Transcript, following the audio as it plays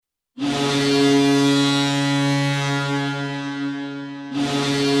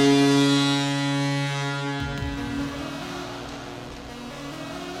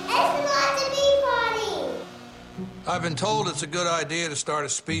I've been told it's a good idea to start a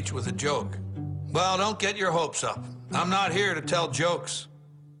speech with a joke. Well, don't get your hopes up. I'm not here to tell jokes.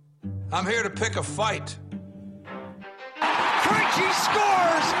 I'm here to pick a fight. Krejci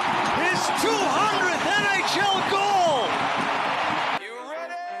scores his 200th NHL goal! You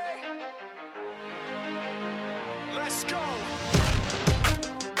ready? Let's go!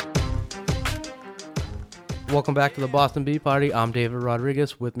 Welcome back to the Boston Bee Party. I'm David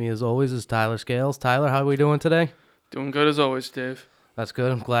Rodriguez. With me, as always, is Tyler Scales. Tyler, how are we doing today? Doing good as always, Dave. That's good.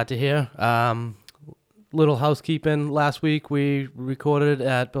 I'm glad to hear. Little housekeeping. Last week, we recorded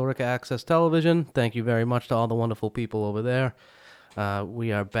at Billerica Access Television. Thank you very much to all the wonderful people over there.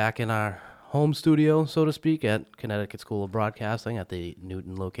 We are back in our home studio, so to speak, at Connecticut School of Broadcasting at the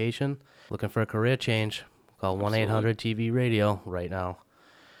Newton location. Looking for a career change. Call 1-800-TV-RADIO right now.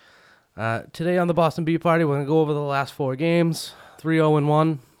 Today on the Boston Bee Party, we're going to go over the last four games.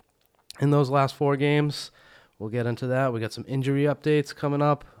 3-0-1 in those last four games. We'll get into that. We got some injury updates coming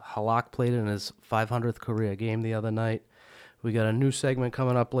up. Halak played in his 500th career game the other night. We got a new segment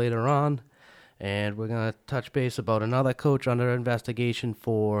coming up later on. And we're going to touch base about another coach under investigation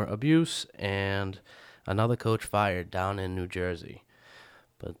for abuse and another coach fired down in New Jersey.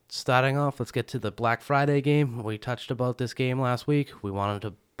 But starting off, let's get to the Black Friday game. We touched about this game last week. We wanted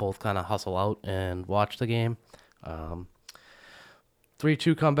to both kind of hustle out and watch the game. 3-2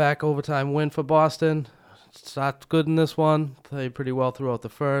 comeback overtime win for Boston. Started good in this one. Played pretty well throughout the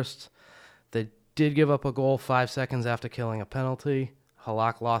first. They did give up a goal 5 seconds after killing a penalty.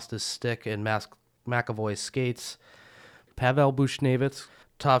 Halak lost his stick in McAvoy's skates. Pavel Buchnevich,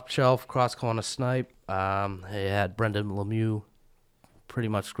 top shelf, cross-corner snipe. He had Brendan Lemieux pretty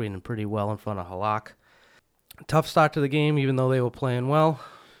much screening pretty well in front of Halak. Tough start to the game, even though they were playing well.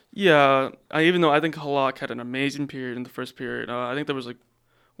 Yeah, even though I think Halak had an amazing period in the first period. I think there was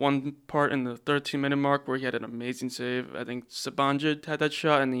one part in the 13-minute mark where he had an amazing save. I think Sabanjid had that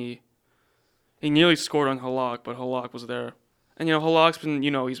shot, and he nearly scored on Halak, but Halak was there. And, Halak's been,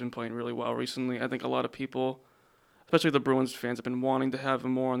 he's been playing really well recently. I think a lot of people, especially the Bruins fans, have been wanting to have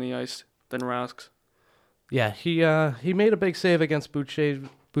him more on the ice than Rask. Yeah, he made a big save against Buchnevich,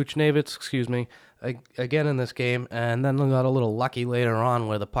 again in this game, and then got a little lucky later on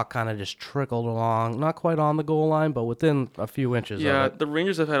where the puck kind of just trickled along, not quite on the goal line, but within a few inches of it. The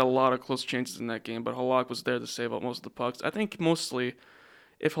Rangers have had a lot of close chances in that game, but Halak was there to save up most of the pucks. I think mostly,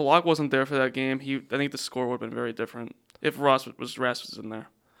 if Halak wasn't there for that game, I think the score would have been very different if Rask was in there.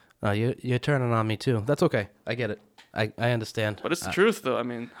 You're turning on me too. That's okay. I get it. I understand. But it's the truth, though. I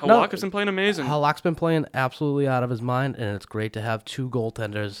mean, Halak has been playing amazing. Halak's been playing absolutely out of his mind, and it's great to have two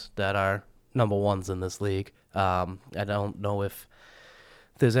goaltenders that are number ones in this league. I don't know if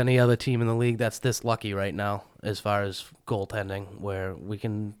there's any other team in the league that's this lucky right now as far as goaltending, where we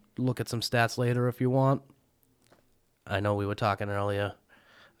can look at some stats later if you want. I know we were talking earlier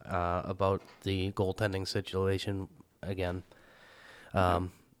about the goaltending situation again.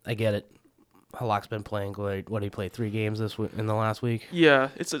 I get it. Halak's been playing great. What, he played 3 games in the last week? Yeah,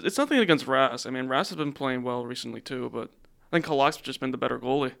 it's nothing against Rask. I mean, Rask has been playing well recently too, but I think Halak's just been the better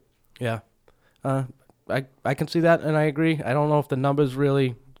goalie. Yeah. I can see that, and I agree. I don't know if the numbers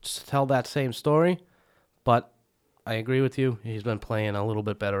really tell that same story, but I agree with you. He's been playing a little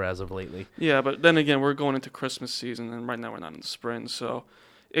bit better as of lately. Yeah, but then again, we're going into Christmas season, and right now we're not in the spring, so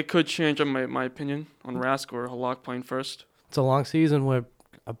it could change on my opinion on Rask or Halak playing first. It's a long season. We're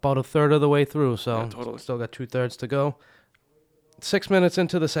about a third of the way through, so yeah, totally. Still got 2/3 to go. 6 minutes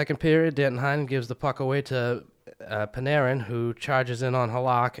into the second period, Danton Heinen gives the puck away to Panarin, who charges in on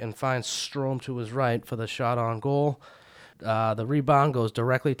Halak and finds Strome to his right for the shot on goal. The rebound goes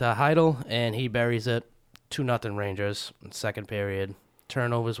directly to Heidel, and he buries it. 2-0 Rangers in second period.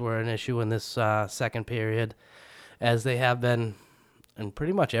 Turnovers were an issue in this second period, as they have been in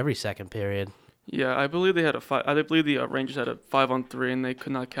pretty much every second period. Yeah, I believe they had I believe the Rangers had a 5-on-3, and they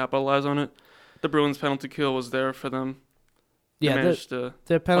could not capitalize on it. The Bruins' penalty kill was there for them. Yeah,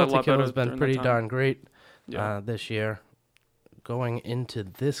 their penalty kill has been pretty darn great this year. Going into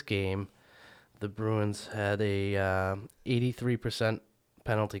this game, the Bruins had a 83%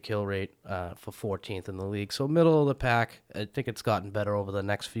 penalty kill rate for 14th in the league. So middle of the pack. I think it's gotten better over the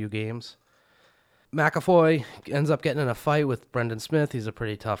next few games. McAvoy ends up getting in a fight with Brendan Smith. He's a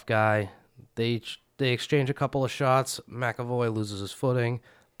pretty tough guy. They exchange a couple of shots. McAvoy loses his footing,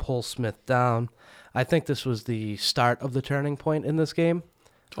 pulls Smith down. I think this was the start of the turning point in this game.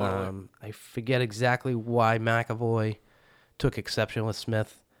 Totally. I forget exactly why McAvoy took exception with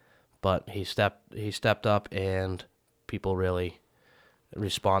Smith, but he stepped up, and people really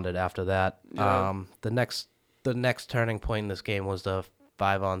responded after that. Yeah. The next turning point in this game was the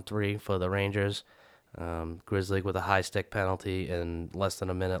 5-on-3 for the Rangers. Grizzly with a high stick penalty, and less than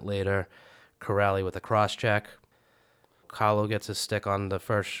a minute later, Corrali with a cross check. Carlo gets his stick on the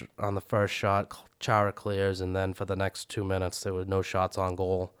first shot. Chara clears, and then for the next 2 minutes, there were no shots on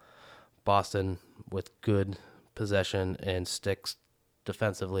goal. Boston with good possession and sticks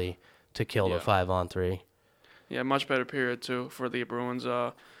defensively to kill the 5-on-3. Yeah, much better period too for the Bruins.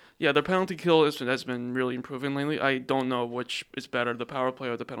 Their penalty kill has been really improving lately. I don't know which is better, the power play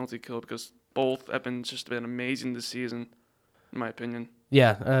or the penalty kill, because both have been amazing this season, in my opinion.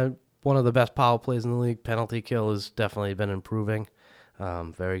 Yeah, one of the best power plays in the league. Penalty kill has definitely been improving.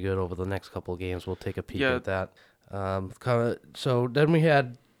 Very good over the next couple of games. We'll take a peek at that. So then we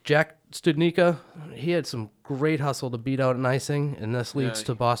had Jack Studnicka. He had some great hustle to beat out an icing, and this leads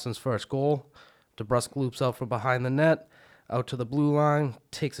to Boston's first goal. DeBrusk loops out from behind the net, out to the blue line,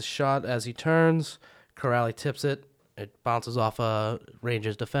 takes a shot as he turns. Corrali tips it. It bounces off a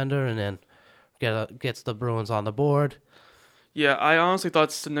Rangers defender, and then gets the Bruins on the board. Yeah, I honestly thought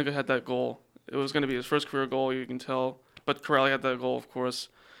Studnicka had that goal. It was going to be his first career goal, you can tell. But Corrali had that goal, of course.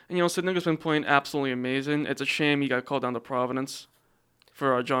 And, Studnicka's been playing absolutely amazing. It's a shame he got called down to Providence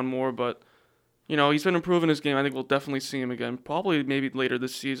for John Moore, but, he's been improving his game. I think we'll definitely see him again. Probably maybe later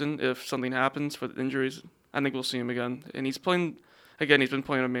this season if something happens for the injuries. I think we'll see him again. And he's been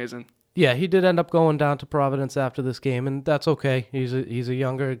playing amazing. Yeah, he did end up going down to Providence after this game, and that's okay. He's a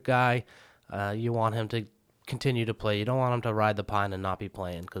younger guy. You want him to continue to play. You don't want him to ride the pine and not be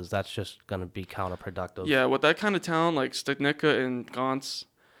playing, because that's just going to be counterproductive. Yeah, with that kind of talent like Studnicka and Gauntz,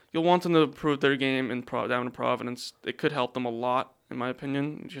 you'll want them to improve their game down in Providence. It could help them a lot, in my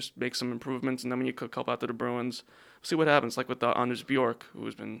opinion. Just make some improvements, and then when you could help out to the Bruins, see what happens. Like with Anders Bjork,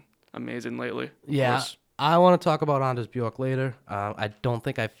 who's been amazing lately. Yeah, I want to talk about Anders Bjork later. I don't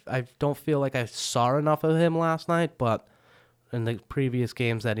feel like I saw enough of him last night, but in the previous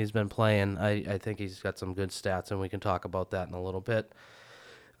games that he's been playing, I think he's got some good stats, and we can talk about that in a little bit.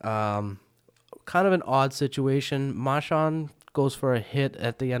 Kind of an odd situation. Marchand goes for a hit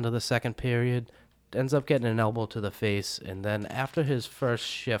at the end of the second period, ends up getting an elbow to the face, and then after his first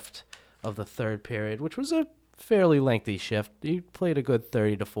shift of the third period, which was a fairly lengthy shift, he played a good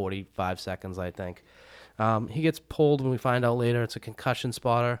 30 to 45 seconds, I think. He gets pulled, and we find out later it's a concussion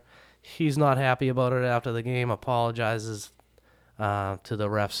spotter. He's not happy about it after the game, apologizes to the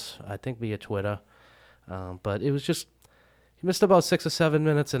refs, I think via Twitter. But it was just, he missed about 6 or 7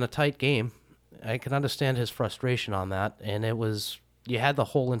 minutes in a tight game. I can understand his frustration on that. And you had the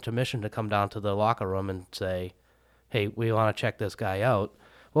whole intermission to come down to the locker room and say, hey, we want to check this guy out.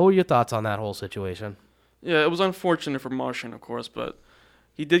 What were your thoughts on that whole situation? Yeah, it was unfortunate for Marchand, of course, but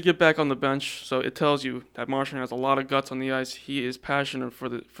he did get back on the bench, so it tells you that Marchand has a lot of guts on the ice. He is passionate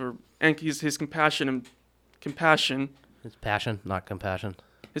and his compassion. His passion, not compassion.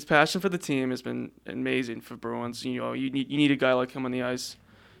 His passion for the team has been amazing for Bruins. You need a guy like him on the ice.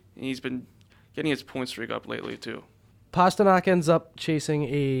 And he's been getting his point streak up lately too. Pasternak ends up chasing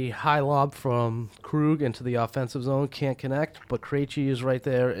a high lob from Krug into the offensive zone. Can't connect, but Krejci is right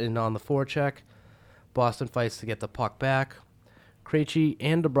there and on the forecheck. Boston fights to get the puck back. Krejci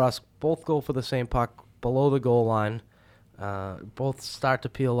and DeBrusk both go for the same puck below the goal line. Both start to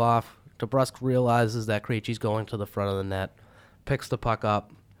peel off. DeBrusk realizes that Krejci's going to the front of the net, picks the puck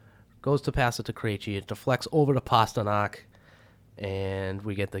up, goes to pass it to Krejci. It deflects over to Pasternak, and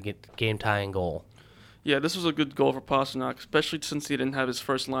we get the game-tying goal. Yeah, this was a good goal for Pasternak, especially since he didn't have his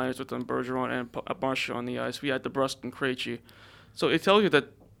first liners with Bergeron and Marchand on the ice. We had DeBrusk and Krejci. So it tells you that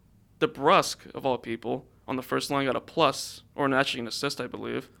DeBrusk, of all people, on the first line got a plus, or actually an assist, I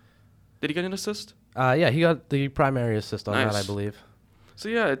believe. Did he get an assist? Yeah, he got the primary assist on that, I believe. So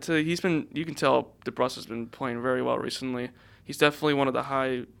yeah, you can tell DeBrusk has been playing very well recently. He's definitely one of the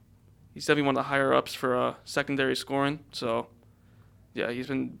higher ups for secondary scoring. So yeah, he's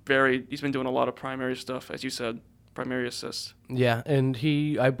been doing a lot of primary stuff, as you said, primary assists. Yeah, and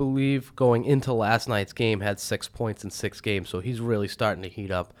he, I believe, going into last night's game, had 6 points in 6 games, so he's really starting to heat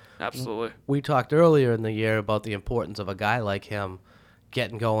up. Absolutely. We talked earlier in the year about the importance of a guy like him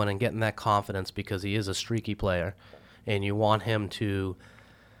getting going and getting that confidence, because he is a streaky player, and you want him to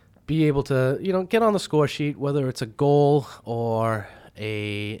be able to, get on the score sheet, whether it's a goal or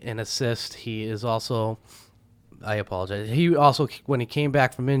an assist. He is also, I apologize. He also, when he came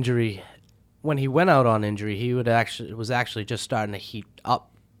back from injury, when he went out on injury, he was actually just starting to heat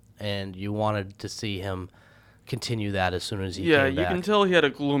up, and you wanted to see him continue that as soon as he came back. Yeah, you can tell he had a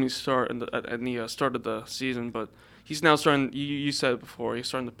gloomy start in the start of the season, but he's now starting. You said it before, he's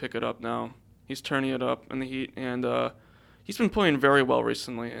starting to pick it up now. He's turning it up in the heat, and he's been playing very well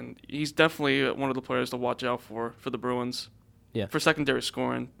recently, and he's definitely one of the players to watch out for the Bruins. Yeah. for secondary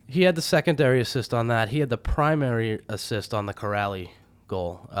scoring. He had the secondary assist on that. He had the primary assist on the Corrali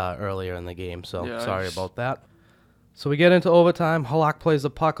goal earlier in the game, so Yeah, sorry it's- about that. So we get into overtime. Halak plays the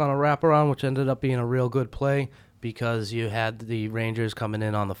puck on a wraparound, which ended up being a real good play because you had the Rangers coming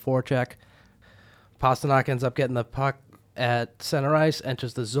in on the forecheck. Pasternak ends up getting the puck at center ice,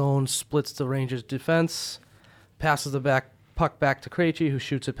 enters the zone, splits the Rangers' defense, passes the puck back to Krejci, who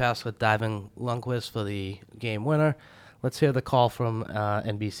shoots it past a diving Lundqvist for the game winner. Let's hear the call from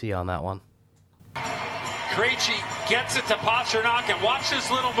NBC on that one. Krejci gets it to Pasternak, and watch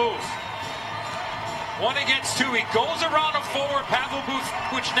this little move. 1 against 2. He goes around a forward, Pavel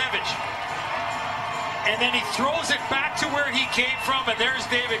Buchnevich. And then he throws it back to where he came from, and there's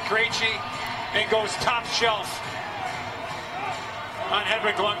David Krejci, and goes top shelf on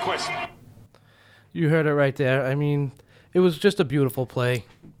Henrik Lundqvist. You heard it right there. I mean, it was just a beautiful play.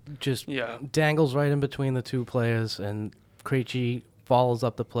 Just Yeah. dangles right in between the two players, and Krejci follows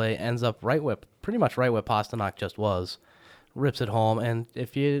up the play, ends up pretty much right where Pasternak just was, rips it home. And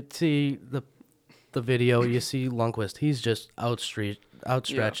if you see the video, you see Lundqvist. He's just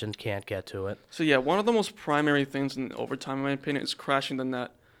outstretched and can't get to it. So yeah, one of the most primary things in overtime, in my opinion, is crashing the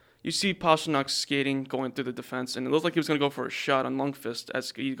net. You see Pasternak skating, going through the defense, and it looked like he was going to go for a shot on Lundqvist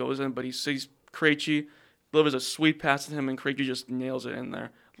as he goes in, but he sees Krejci, delivers a sweet pass to him, and Krejci just nails it in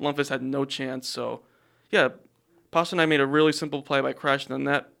there. Lundqvist had no chance, so yeah, Pasternak made a really simple play by crashing the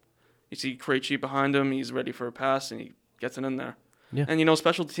net. You see Krejci behind him, he's ready for a pass, and he gets it in there. Yeah. And,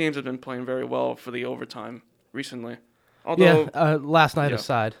 special teams have been playing very well for the overtime recently. Although, Last night yeah.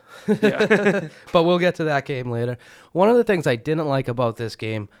 aside. yeah. But we'll get to that game later. One of the things I didn't like about this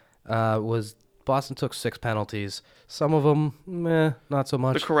game was Boston took 6 penalties. Some of them, not so The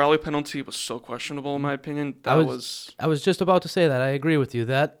much. Corrali penalty was so questionable, in my opinion. I was just about to say that. I agree with you.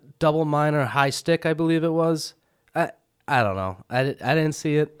 That double minor high stick, I believe it was. I don't know. I didn't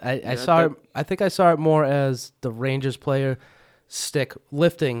see it. I saw it. I think I saw it more as the Rangers player stick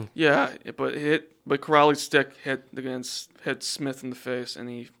lifting. Yeah, but Corrali's stick hit Smith in the face, and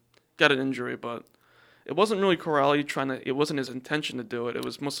he got an injury. But it wasn't really Corrali it wasn't his intention to do it. It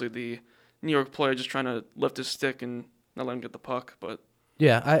was mostly the New York player just trying to lift his stick and not let him get the puck. But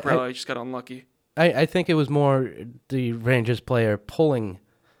Yeah, Corrali just got unlucky. I think it was more the Rangers player pulling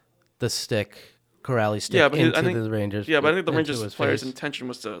the stick, Corrali's stick, the Rangers. Yeah, but I think the into Rangers his player's face. intention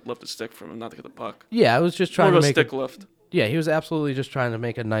was to lift the stick from him, not to get the puck. Yeah, I was just trying More of to a make stick lift. Yeah, he was absolutely just trying to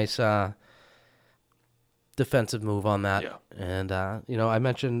make a nice defensive move on that. Yeah. And, I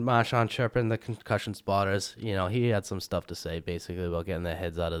mentioned Marshawn Chirpin, the concussion spotters. He had some stuff to say basically about getting their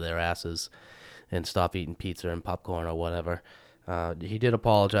heads out of their asses and stop eating pizza and popcorn or whatever. He did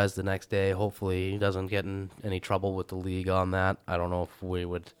apologize the next day. Hopefully he doesn't get in any trouble with the league on that. I don't know if we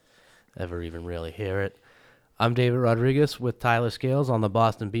would ever even really hear it. I'm David Rodriguez with Tyler Scales on the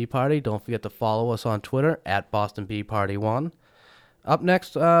Boston Bee Party. Don't forget to follow us on Twitter at BostonBeeParty1. Up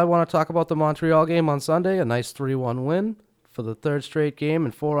next, I want to talk about the Montreal game on Sunday, a nice 3-1 win for the third straight game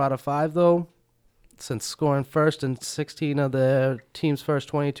and 4 out of 5, though. Since scoring first in 16 of their team's first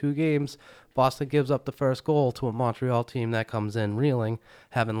 22 games, Boston gives up the first goal to a Montreal team that comes in reeling,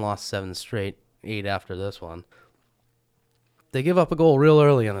 having lost 7 straight, 8 after this one. They give up a goal real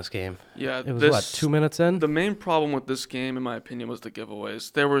early in this game. Yeah, It was, 2 minutes in? The main problem with this game, in my opinion, was the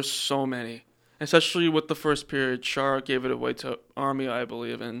giveaways. There were so many. Especially with the first period, Chara gave it away to Armia, I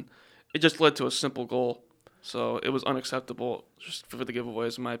believe, and it just led to a simple goal. So it was unacceptable just for the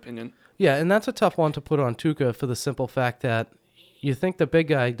giveaways, in my opinion. Yeah, and that's a tough one to put on Tuukka for the simple fact that you think the big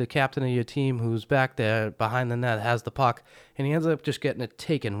guy, the captain of your team who's back there behind the net, has the puck, and he ends up just getting it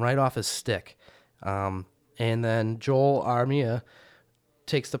taken right off his stick. And then Joel Armia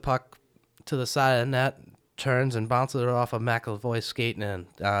takes the puck to the side of the net, turns and bounces it off of McAvoy skating in.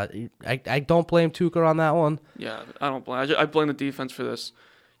 I don't blame Tuukka on that one. Yeah, I blame the defense for this.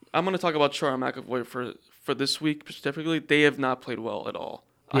 I'm going to talk about Chara McAvoy for this week specifically. They have not played well at all.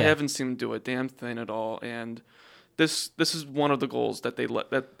 Yeah. I haven't seen them do a damn thing at all, and this is one of the goals that they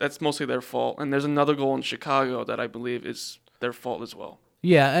that's mostly their fault. And there's another goal in Chicago that I believe is their fault as well.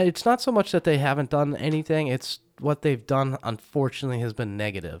 Yeah, it's not so much that they haven't done anything. It's what they've done, unfortunately, has been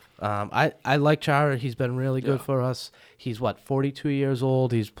negative. I like Chara. He's been really good for us. He's, 42 years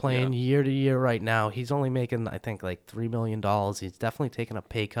old. He's playing year to year right now. He's only making, I think, like $3 million. He's definitely taken a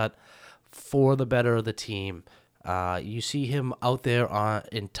pay cut for the better of the team. You see him out there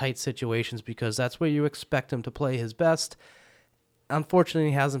in tight situations because that's where you expect him to play his best.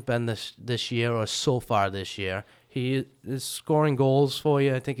 Unfortunately, he hasn't been this year or so far this year. He is scoring goals for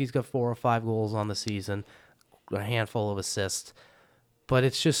you. I think he's got 4 or 5 goals on the season, a handful of assists. But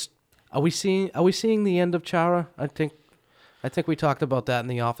it's just, are we seeing the end of Chara? I think I think we talked about that in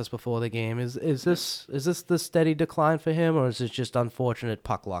the office before the game. Is this the steady decline for him, or is it just unfortunate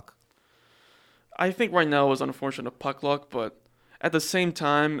puck luck? I think right now it was unfortunate puck luck, but at the same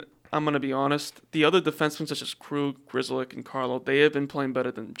time, I'm going to be honest, the other defensemen such as Krug, Grzelcyk, and Carlo, they have been playing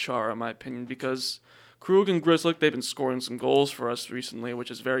better than Chara, in my opinion, because Krug and Grzelcyk, they've been scoring some goals for us recently, which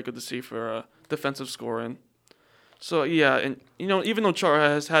is very good to see for defensive scoring. So, yeah, and, even though Chara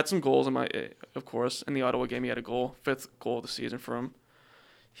has had some goals, of course, in the Ottawa game, he had a goal, 5th goal of the season for him.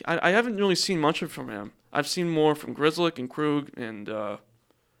 I haven't really seen much from him. I've seen more from Grzelcyk and Krug and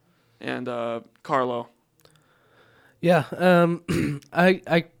Carlo. Yeah,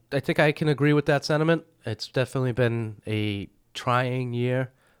 I think I can agree with that sentiment. It's definitely been a trying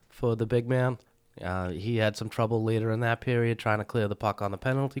year for the big man. He had some trouble later in that period trying to clear the puck on the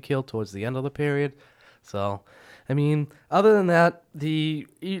penalty kill towards the end of the period. So, I mean, other than that, the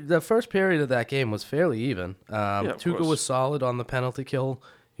first period of that game was fairly even. Tuukka was solid on the penalty kill.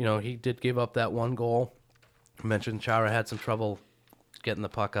 He did give up that one goal. I mentioned Chara had some trouble getting the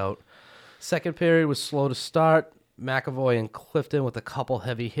puck out. Second period was slow to start. McAvoy and Clifton with a couple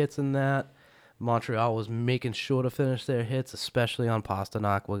heavy hits in that. Montreal was making sure to finish their hits, especially on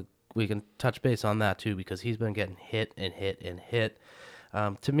Pasternak. We can touch base on that, too, because he's been getting hit and hit and hit.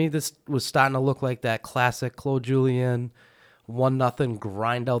 To me, this was starting to look like that classic Claude Julien 1-0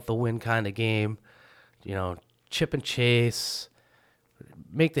 grind out the win kind of game. Chip and chase,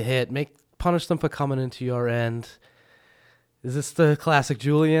 make the hit, punish them for coming into your end. Is this the classic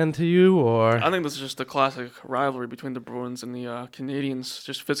Julien to you, or? I think this is just the classic rivalry between the Bruins and the Canadiens.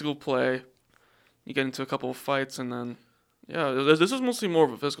 Just physical play. You get into a couple of fights, and then, this is mostly more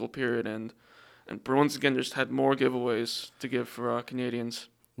of a physical period, and Bruins again just had more giveaways to give for Canadiens.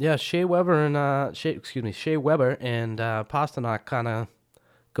 Yeah, Shea Weber and Pasternak kind of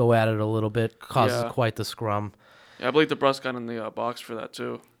go at it a little bit, causes quite the scrum. Yeah, I believe DeBrusque got in the box for that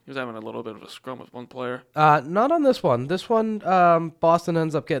too. He was having a little bit of a scrum with one player. Not on this one. This one, Boston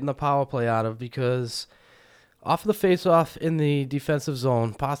ends up getting the power play out of because off of the face-off in the defensive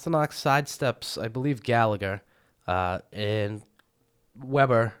zone, Pasternak sidesteps, I believe, Gallagher, and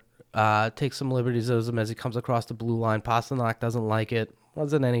Weber takes some liberties with him as he comes across the blue line. Pasternak doesn't like it.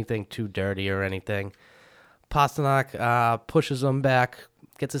 Wasn't anything too dirty or anything. Pasternak pushes him back,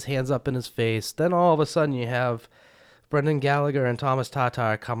 gets his hands up in his face. Then all of a sudden you have Brendan Gallagher and Thomas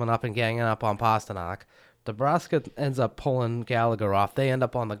Tatar coming up and ganging up on Pasternak. DeBrusque ends up pulling Gallagher off. They end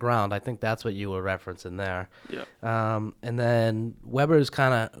up on the ground. I think that's what you were referencing there. Yeah. And then Weber's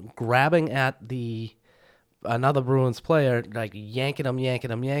kind of grabbing at another Bruins player, like yanking him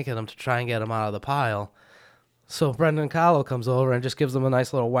to try and get him out of the pile. So Brendan Carlo comes over and just gives him a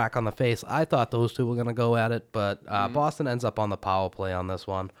nice little whack on the face. I thought those two were going to go at it, but Boston ends up on the power play on this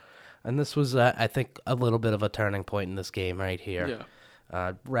one. And this was, I think, a little bit of a turning point in this game right here.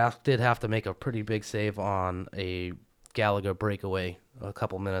 Yeah. Rask did have to make a pretty big save on a Gallagher breakaway a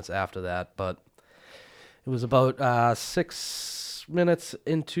couple minutes after that, but it was about 6 minutes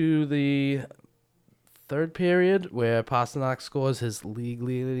into the third period where Pasternak scores his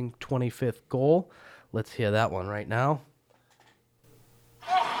league-leading 25th goal. Let's hear that one right now.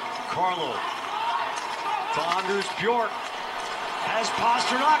 Carlo to Anders Bjork. Has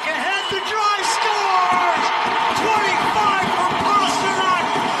Pasternak ahead, the drive scores! 25 for Pasternak!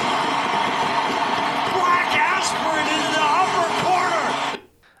 Black aspirin into the upper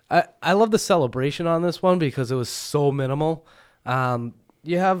corner! I love the celebration on this one because it was so minimal.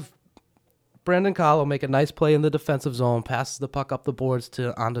 You have Brandon Carlo make a nice play in the defensive zone, passes the puck up the boards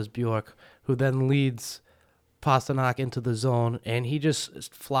to Anders Bjork, who then leads Pasternak into the zone, and he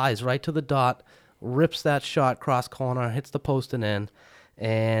just flies right to the dot, rips that shot cross corner, hits the post and in,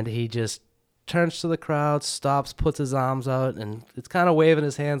 and he just turns to the crowd, stops, puts his arms out, and it's kind of waving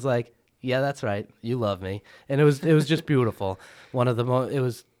his hands like, yeah, that's right, you love me. And it was just beautiful. It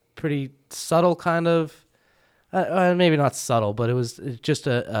was pretty subtle kind of, maybe not subtle, but it was just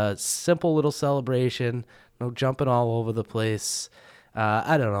a simple little celebration, no jumping all over the place.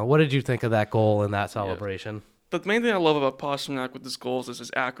 I don't know. What did you think of that goal and that celebration? The main thing I love about Pasternak with his goals is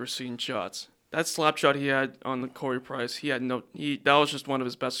his accuracy in shots. That slap shot he had on the Corey Price, that was just one of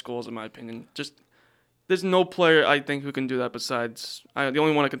his best goals in my opinion. There's no player I think who can do that besides, the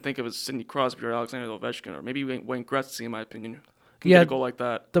only one I can think of is Sidney Crosby or Alexander Ovechkin or maybe Wayne Gretzky in my opinion. Get a goal like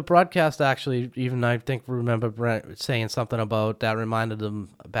that. The broadcast actually, even I think remember Brent saying something about that reminded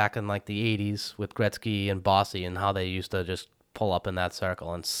them back in like the 80s with Gretzky and Bossy and how they used to just pull up in that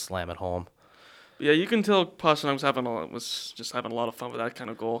circle and slam it home. Yeah, you can tell Pasternak was just having a lot of fun with that kind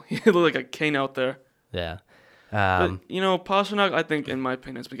of goal. He looked like a cane out there. Yeah. But, Pasternak, I think, in my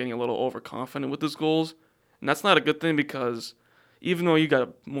opinion, has been getting a little overconfident with his goals. And that's not a good thing because even though you got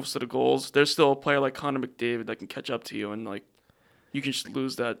most of the goals, there's still a player like Connor McDavid that can catch up to you, and like you can just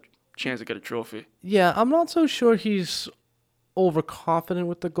lose that chance to get a trophy. Yeah, I'm not so sure he's overconfident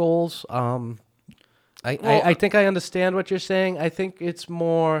with the goals. I think I understand what you're saying. I think it's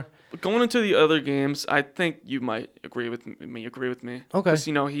more. But going into the other games, I think you might agree with me. Okay. Because,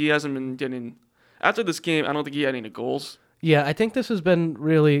 he hasn't been getting. After this game, I don't think he had any goals. Yeah, I think this has been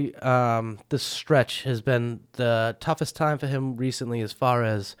really, this stretch has been the toughest time for him recently as far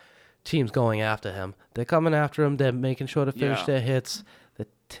as teams going after him. They're coming after him. They're making sure to finish their hits. They're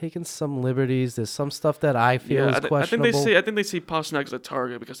taking some liberties. There's some stuff that I feel is questionable. I think they see Pastrnak as a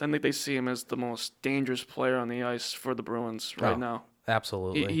target because I think they see him as the most dangerous player on the ice for the Bruins right now.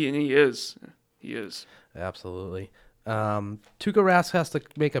 Absolutely. He is. He is. Absolutely. Tuukka Rask has to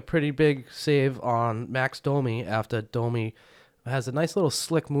make a pretty big save on Max Domi after Domi has a nice little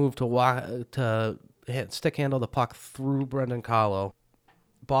slick move to stick handle the puck through Brendan Carlo.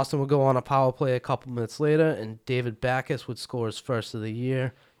 Boston would go on a power play a couple minutes later, and David Backes would score his first of the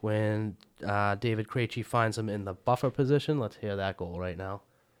year when David Krejci finds him in the buffer position. Let's hear that goal right now.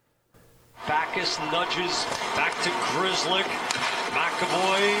 Backus nudges back to Grzelcyk.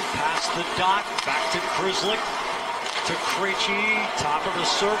 McAvoy past the dot, back to Grzelcyk. To Krejci, top of the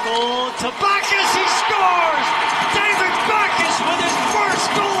circle, to Backus, he scores! David Backes with his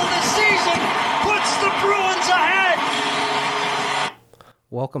first goal of the season puts the Bruins ahead!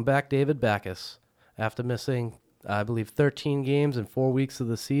 Welcome back, David Backes. After missing, I believe, 13 games in 4 weeks of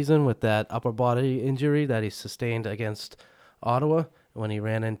the season with that upper body injury that he sustained against Ottawa when he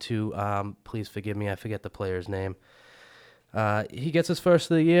ran into, please forgive me, I forget the player's name. He gets his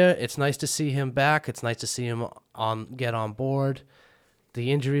first of the year. It's nice to see him back. It's nice to see him get on board.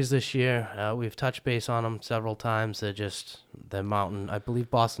 The injuries this year, we've touched base on them several times. They're mountain. I believe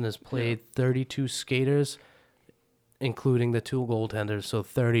Boston has played 32 skaters, including the 2 goaltenders, so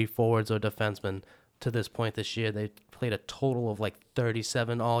 30 forwards or defensemen to this point this year. They played a total of like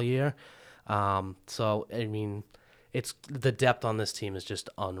 37 all year. So, I mean, it's the depth on this team is just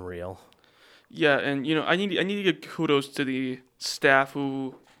unreal. Yeah, and I need to give kudos to the staff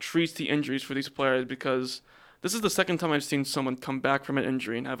who treats the injuries for these players because this is the second time I've seen someone come back from an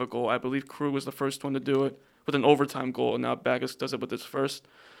injury and have a goal. I believe Krug was the first one to do it with an overtime goal, and now Backes does it with his first.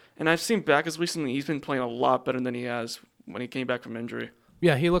 And I've seen Backes recently; he's been playing a lot better than he has when he came back from injury.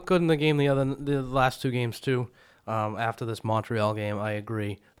 Yeah, he looked good in the game the last 2 games too. After this Montreal game, I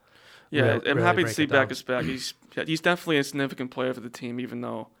agree. Yeah, I'm really happy to see down. Backes back. He's definitely a significant player for the team, even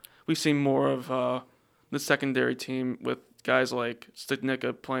though we've seen more of the secondary team with guys like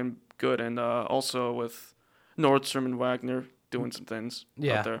Stydnyka playing good and also with Nordstrom and Wagner doing some things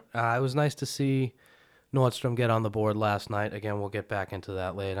out there. It was nice to see Nordstrom get on the board last night. Again, we'll get back into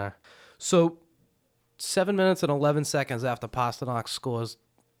that later. So, 7 minutes and 11 seconds after Pastrnak scores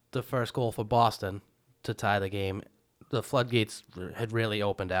the first goal for Boston to tie the game, the floodgates had really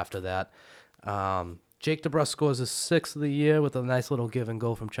opened after that. Jake DeBrusk scores his 6th of the year with a nice little give and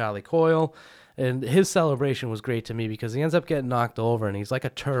go from Charlie Coyle. And his celebration was great to me because he ends up getting knocked over and he's like a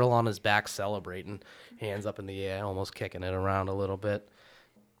turtle on his back celebrating, hands up in the air, almost kicking it around a little bit.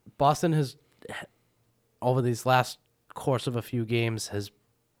 Boston has, over these last course of a few games, has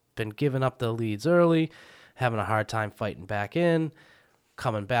been giving up the leads early, having a hard time fighting back in,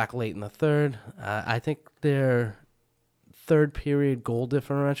 coming back late in the third. I think their third period goal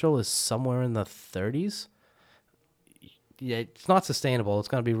differential is somewhere in the 30s. Yeah, it's not sustainable. It's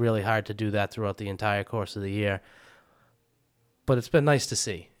going to be really hard to do that throughout the entire course of the year. But it's been nice to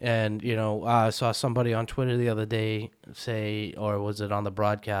see. And, I saw somebody on Twitter the other day say, or was it on the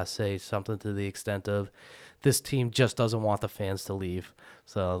broadcast, say something to the extent of, this team just doesn't want the fans to leave.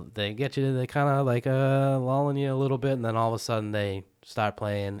 So they get you, they kind of like lulling you a little bit, and then all of a sudden they start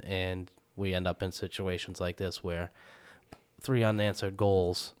playing, and we end up in situations like this where 3 unanswered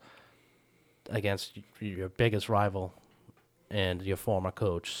goals against your biggest rival and your former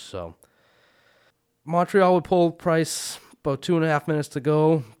coach. So Montreal would pull Price about 2.5 minutes to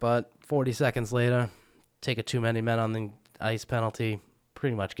go, but 40 seconds later, take a too many men on the ice penalty.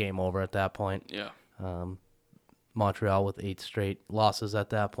 Pretty much game over at that point. Yeah. Montreal with 8 straight losses at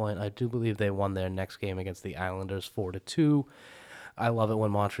that point. I do believe they won their next game against the Islanders 4-2. I love it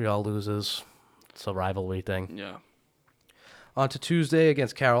when Montreal loses. It's a rivalry thing. Yeah. On to Tuesday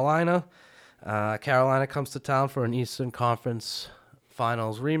against Carolina. Carolina comes to town for an Eastern Conference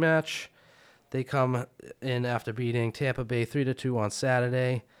Finals rematch. They come in after beating Tampa Bay 3-2 on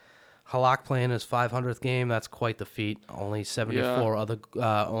Saturday. Halak playing his 500th game. That's quite the feat. Only 73 other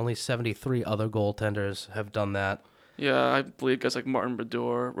goaltenders have done that. Yeah, I believe guys like Martin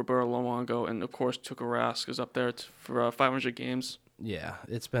Brodeur, Roberto Luongo, and of course Tuukka Rask is up there for 500 games. Yeah,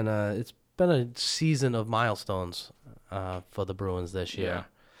 it's been a season of milestones for the Bruins this year. Yeah.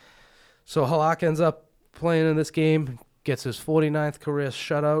 So Halak ends up playing in this game, gets his 49th career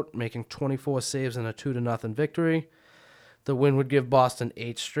shutout, making 24 saves in a 2-0 victory. The win would give Boston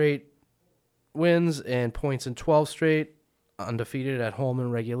 8 straight wins and points in 12 straight, undefeated at home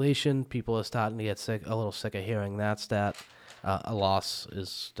in regulation. People are starting to get a little sick of hearing that stat. A loss is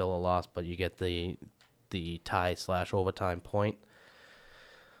still a loss, but you get the tie/overtime point.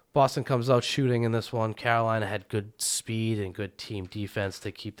 Boston comes out shooting in this one. Carolina had good speed and good team defense to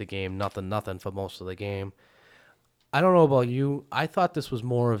keep the game 0-0 for most of the game. I don't know about you. I thought this was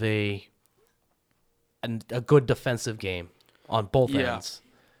more of a good defensive game on both ends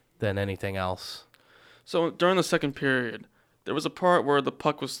than anything else. So during the second period, there was a part where the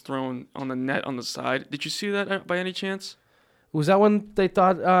puck was thrown on the net on the side. Did you see that by any chance? Was that when they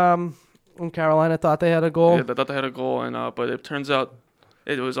thought when Carolina thought they had a goal? Yeah, they thought they had a goal, and but it turns out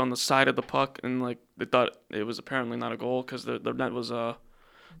it was on the side of the puck, and like they thought it was apparently not a goal because the net was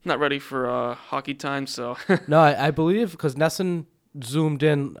not ready for hockey time. So No, I believe because Nesson zoomed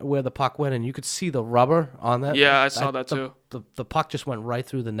in where the puck went, and you could see the rubber on that. Yeah, I saw that too. The puck just went right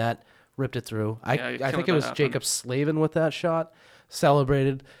through the net, ripped it through. Yeah, I you think can't it let was that happen. Jacob Slavin with that shot,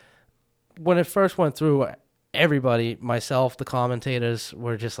 celebrated. When it first went through, everybody, myself, the commentators,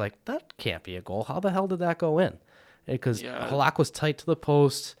 were just like, that can't be a goal. How the hell did that go in? Because Halak was tight to the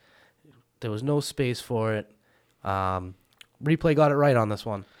post. There was no space for it. Replay got it right on this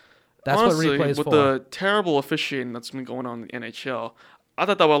one. That's honestly, what replay's with for. the terrible officiating that's been going on in the NHL, I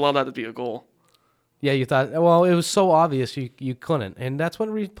thought that would allow that to be a goal. Yeah, you thought, well, it was so obvious you couldn't. And that's what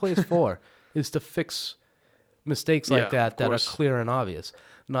replay's for, is to fix mistakes like that are clear and obvious.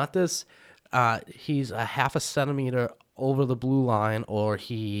 Not this, he's a half a centimeter over the blue line, or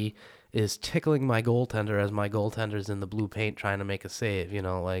he is tickling my goaltender as my goaltender's in the blue paint trying to make a save. You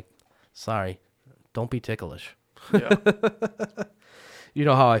know, like, sorry, don't be ticklish. Yeah. You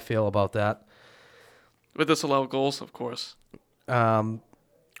know how I feel about that. With disallowed goals, of course.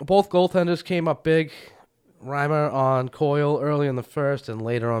 Both goaltenders came up big. Reimer on Coyle early in the first, and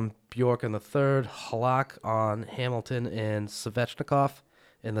later on Bjork in the third. Halak on Hamilton and Svechnikov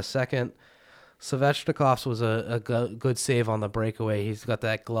in the second. Svechnikov's was a good save on the breakaway. He's got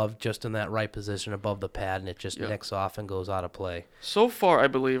that glove just in that right position above the pad, and it just nicks off and goes out of play. So far, I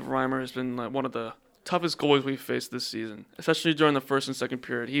believe Reimer has been one of the toughest goalies we've faced this season, especially during the first and second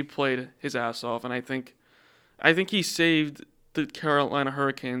period. He played his ass off, and I think he saved the Carolina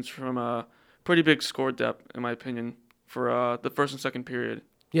Hurricanes from a pretty big score depth, in my opinion, for the first and second period.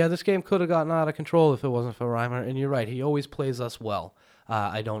 Yeah, this game could have gotten out of control if it wasn't for Reimer, and you're right. He always plays us well.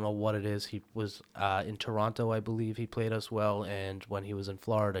 I don't know what it is. He was in Toronto, I believe. He played us well, and when he was in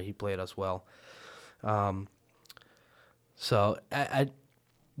Florida, he played us well. So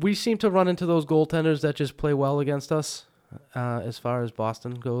we seem to run into those goaltenders that just play well against us as far as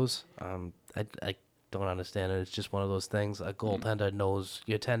Boston goes. I don't understand it. It's just one of those things. A goaltender knows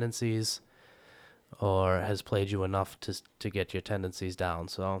your tendencies or has played you enough to get your tendencies down.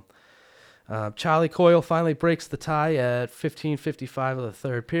 So Charlie Coyle finally breaks the tie at 15:55 of the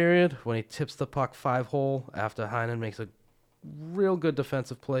third period when he tips the puck 5-hole after Heinen makes a real good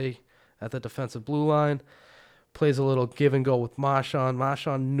defensive play at the defensive blue line. Plays a little give and go with Marchand.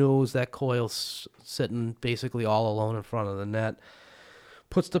 Marchand knows that Coyle's sitting basically all alone in front of the net.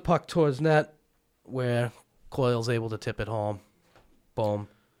 Puts the puck towards net where Coyle's able to tip it home. Boom.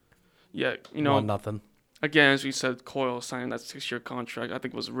 Yeah, 1-0. Again, as we said, Coyle signing that 6-year contract, I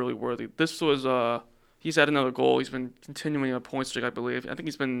think was really worthy. This was, he's had another goal. He's been continuing a point streak, I believe. I think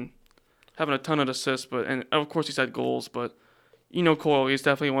he's been having a ton of assists, and of course he's had goals, but Coyle, he's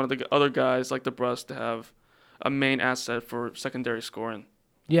definitely one of the other guys like DeBrus to have a main asset for secondary scoring.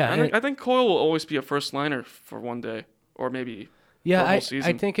 Yeah, I think Coyle will always be a first liner for one day, or maybe yeah. for a whole I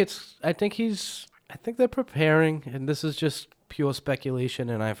season. think they're preparing, and this is just pure speculation,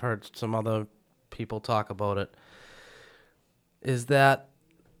 and I've heard some other people talk about it. Is that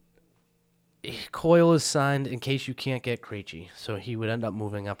Coyle is signed in case you can't get Krejci, so he would end up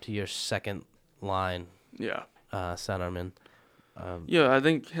moving up to your second line centerman. Yeah, I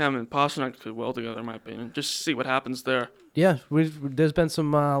think him and Pastrnak could well together, in my opinion. Just see what happens there. Yeah, there's been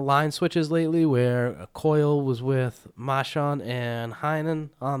some line switches lately where Coyle was with Marchand and Heinen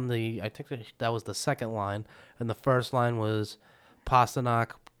on I think that was the second line, and the first line was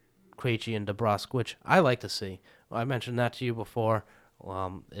Pastrnak, Krejci, and DeBrusque, which I like to see. I mentioned that to you before.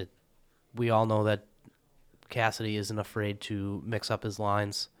 We all know that Cassidy isn't afraid to mix up his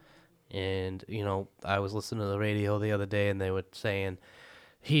lines. And, I was listening to the radio the other day, and they were saying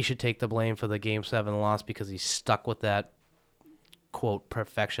he should take the blame for the Game 7 loss because he's stuck with that, quote,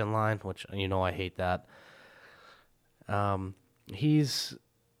 perfection line, which, I hate that. He's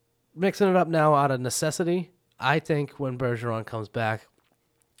mixing it up now out of necessity. I think when Bergeron comes back,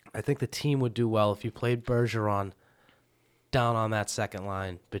 I think the team would do well if you played Bergeron down on that second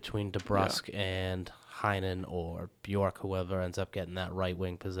line between DeBrusk and Heinen or Bjork, whoever ends up getting that right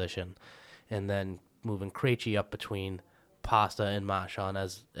wing position, and then moving Krejci up between Pasta and Marchand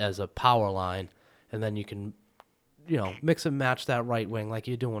as a power line, and then you can, mix and match that right wing like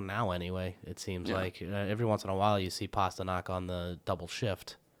you're doing now anyway. It seems like every once in a while you see Pasternak on the double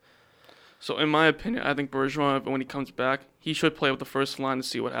shift. So in my opinion, I think Bergeron, when he comes back, he should play with the first line to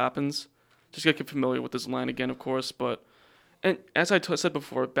see what happens. Just get familiar with this line again, of course, but. And as I said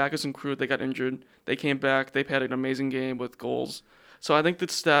before, Backes and Krug, they got injured. They came back. They've had an amazing game with goals. So I think the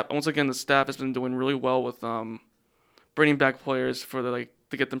staff has been doing really well with bringing back players to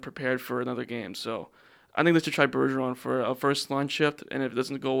get them prepared for another game. So I think they should try Bergeron for a first line shift, and if it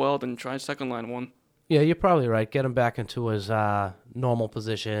doesn't go well, then try a second line one. Yeah, you're probably right. Get him back into his normal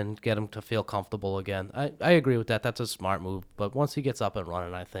position. Get him to feel comfortable again. I agree with that. That's a smart move. But once he gets up and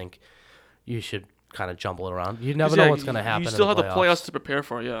running, I think you should kind of jumble it around. You never know what's going to happen. You still have the playoffs. playoffs to prepare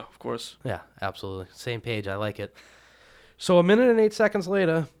for, yeah, of course. Yeah, absolutely. Same page. I like it. So a minute and 8 seconds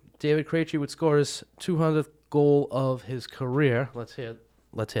later, David Krejci would score his 200th goal of his career. Let's hear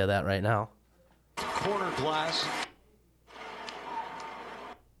that right now. Corner glass.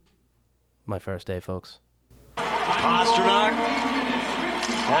 My first day, folks. Pastrnak.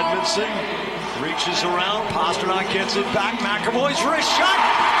 Edmondson reaches around. Pastrnak gets it back. McAvoy's wrist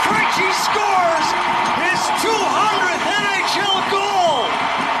shot. Krejci scores his 200th NHL goal.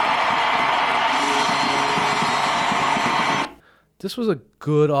 This was a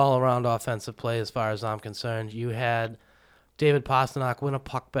good all-around offensive play as far as I'm concerned. You had David Pastrnak win a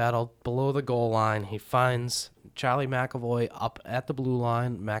puck battle below the goal line. He finds Charlie McAvoy up at the blue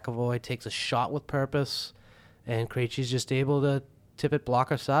line. McAvoy takes a shot with purpose, and Krejci's just able to tip it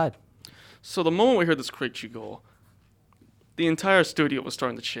blocker side. So the moment we heard this Krejci goal, the entire studio was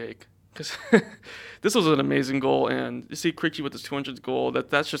starting to shake because this was an amazing goal, and you see Krejci with his 200th goal.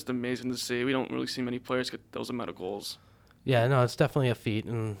 That's just amazing to see. We don't really see many players get those amount of goals. Yeah, no, it's definitely a feat,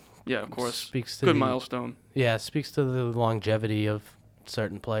 and yeah, of course, speaks to good milestone. Yeah, it speaks to the longevity of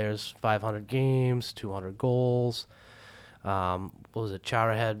certain players. 500 games, 200 goals. What was it?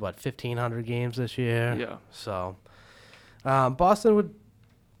 Chara had 1,500 games this year. Yeah. So, Boston would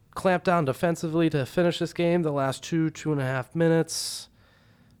clamp down defensively to finish this game. The last 2.5 minutes.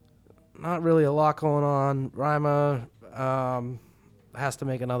 Not really a lot going on. Reimer has to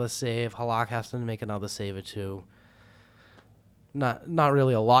make another save. Halak has to make another save or two. Not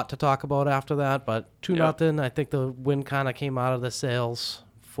really a lot to talk about after that, but 2-0. I think the win kind of came out of the sails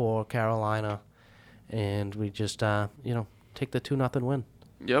for Carolina, and we just take the 2-0 win.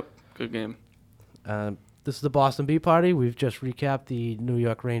 Yep, good game. This is the Boston Bee Party. We've just recapped the New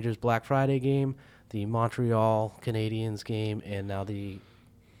York Rangers Black Friday game, the Montreal Canadiens game, and now the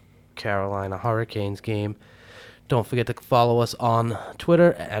Carolina Hurricanes game. Don't forget to follow us on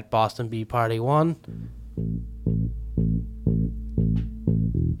Twitter at Boston Bee Party 1.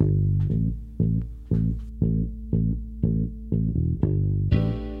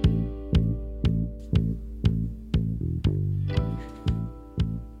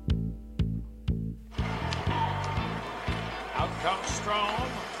 Out comes Strome,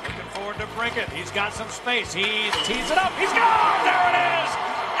 looking forward to Brinkett. He's got some space. He tees it up. He's gone. There it is.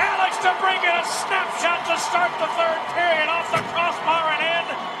 Alex DeBrincat, a snapshot to start the third period off the crossbar and in.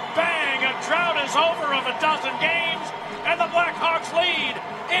 Bang! A drought is over of a dozen games, and the Blackhawks lead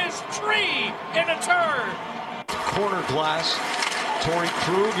is 3 in a turn. Corner glass. Torrey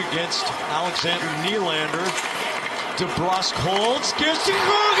Krug against Alexander Nylander. DeBrusk holds, gives to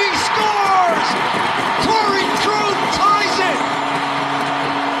Krug, he scores! Torrey Krug ties it!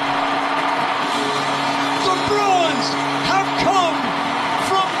 The Bruins have come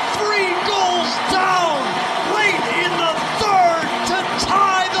from 3 goals down late in the third to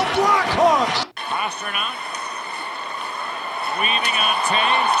tie the Blackhawks. Pastrnak weaving on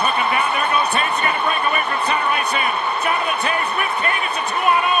Taves, took him down. There goes Taves. He got a break away from center ice in. Jonathan Taves with Kane. It's a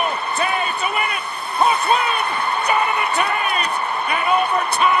 2-on-0. Taves to win it. Hawks win. Jonathan Taves. And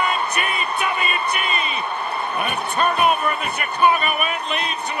overtime, GWG. A turnover in the Chicago end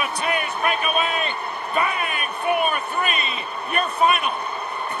leads to a Taves breakaway. Bang, 4-3. Your final.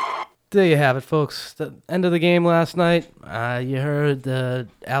 There you have it, folks. The end of the game last night. You heard the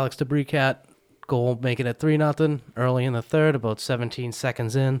Alex DeBrincat goal making it 3-0 early in the third, about 17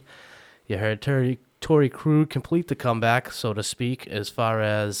 seconds in. You heard Torrey Krug complete the comeback, so to speak, as far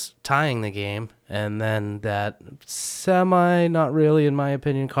as tying the game, and then that not really, in my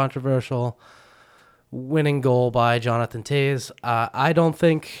opinion, controversial winning goal by Jonathan Toews. I don't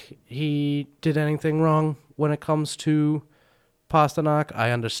think he did anything wrong when it comes to Pasternak.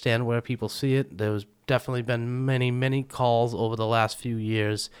 I understand where people see it. There's definitely been many calls over the last few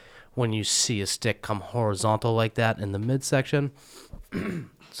years when you see a stick come horizontal like that in the midsection.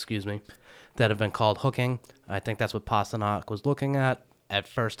 Excuse me. That have been called hooking. I think that's what Pasternak was looking at. At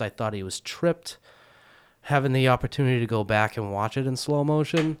first, I thought he was tripped. Having the opportunity to go back and watch it in slow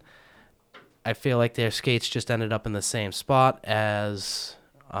motion, I feel like their skates just ended up in the same spot as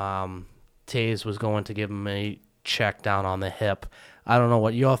Toews was going to give him a check down on the hip. I don't know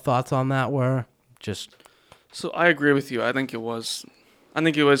what your thoughts on that were. So I agree with you. I think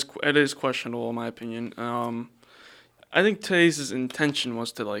it is questionable in my opinion. I think Toews' intention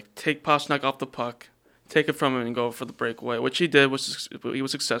was to take Pasternak off the puck, take it from him, and go for the breakaway, which he did. He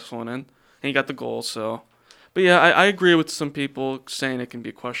was successful in, and he got the goal. So, but yeah, I agree with some people saying it can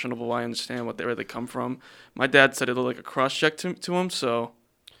be questionable. I understand where they come from. My dad said it looked like a cross check to him. So,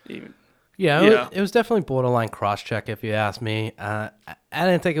 it was definitely borderline cross check if you ask me. I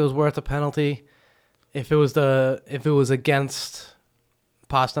didn't think it was worth a penalty. If it was against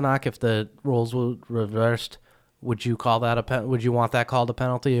Pasternak, if the roles were reversed, would you call that would you want that called a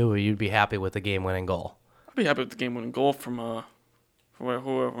penalty, or would you be happy with the game-winning goal? I'd be happy with the game-winning goal from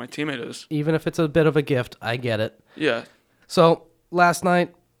whoever my teammate is. Even if it's a bit of a gift, I get it. Yeah. So last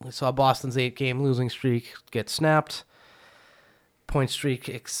night we saw Boston's 8-game losing streak get snapped. Point streak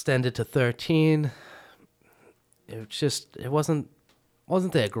extended to 13. It wasn't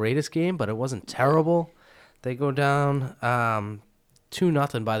their greatest game, but it wasn't terrible. They go down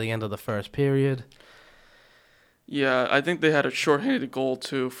 2-0 by the end of the first period. Yeah, I think they had a shorthanded goal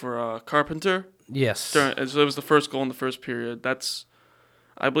too for Carpenter. Yes. So it was the first goal in the first period. That's,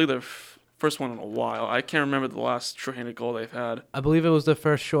 I believe, their first one in a while. I can't remember the last shorthanded goal they've had. I believe it was the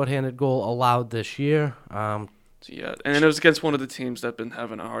first shorthanded goal allowed this year. Yeah, and it was against one of the teams that have been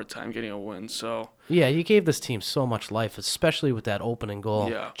having a hard time getting a win. So yeah, you gave this team so much life, especially with that opening goal.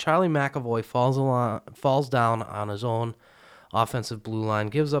 Yeah. Charlie McAvoy falls down on his own offensive blue line,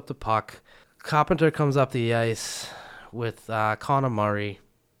 gives up the puck. Carpenter comes up the ice with Connor Murray,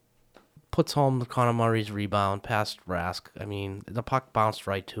 puts home Connor Murray's rebound past Rask. I mean, the puck bounced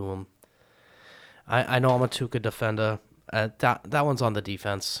right to him. I know I'm a Tuukka defender. That one's on the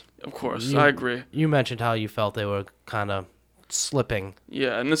defense. Of course, I agree. You mentioned how you felt they were kind of slipping.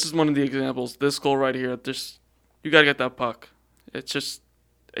 Yeah, and this is one of the examples. This goal right here, you got to get that puck. It's just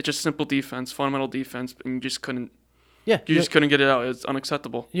simple defense, fundamental defense, and you just couldn't. Yeah, you just couldn't get it out. It's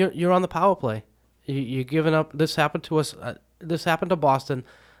unacceptable. You're on the power play. You're giving up. This happened to us. This happened to Boston.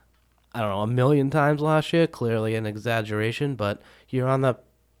 I don't know, 1,000,000 times last year. Clearly an exaggeration, but you're on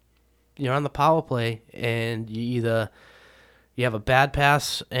the power play, and you have a bad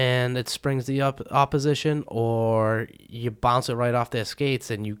pass and it springs the opposition, or you bounce it right off their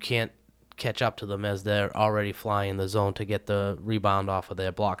skates and you can't catch up to them as they're already flying the zone to get the rebound off of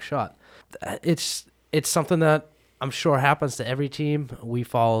their block shot. It's something that I'm sure happens to every team. We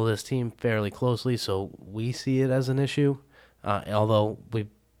follow this team fairly closely, so we see it as an issue. Although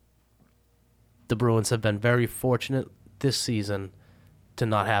the Bruins have been very fortunate this season to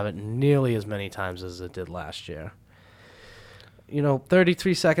not have it nearly as many times as it did last year.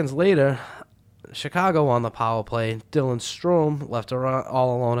 33 seconds later, Chicago on the power play. Dylan Strome left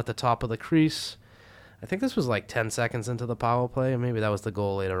all alone at the top of the crease. I think this was like 10 seconds into the power play, or maybe that was the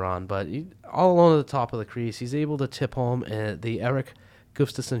goal later on. But all alone at the top of the crease, he's able to tip home the Eric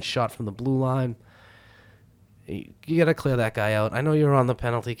Gustafsson shot from the blue line. You got to clear that guy out. I know you're on the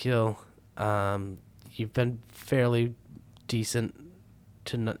penalty kill. You've been fairly decent,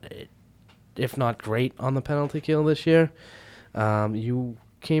 if not great, on the penalty kill this year. You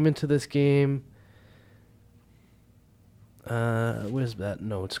came into this game. Where's that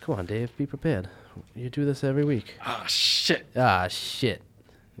notes? Come on, Dave. Be prepared. You do this every week. Shit. You're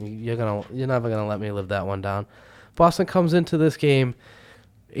never gonna let me live that one down. Boston comes into this game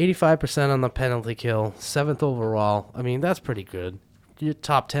 85% on the penalty kill, 7th overall. I mean, that's pretty good. You're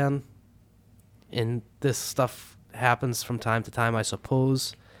top 10, and this stuff happens from time to time, I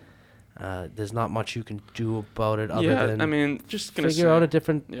suppose. There's not much you can do about it other than just gonna figure out a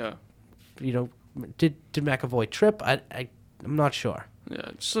different. Yeah. Did McAvoy trip? I'm not sure.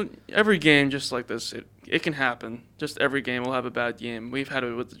 Yeah. So every game, just like this, it can happen. Just every game will have a bad game. We've had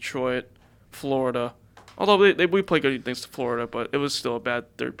it with Detroit, Florida. Although we played good against Florida, but it was still a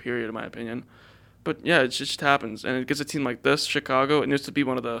bad third period in my opinion. But yeah, it just happens, and it gets a team like this, Chicago. It needs to be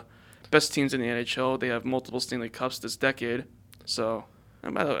one of the best teams in the NHL. They have multiple Stanley Cups this decade. So,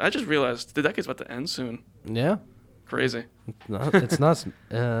 and by the way, I just realized the decade's about to end soon. Yeah. Crazy. It's not.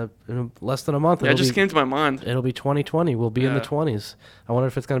 In less than a month. Yeah, it just came to my mind. It'll be 2020. We'll be in the Yeah. 20s. I wonder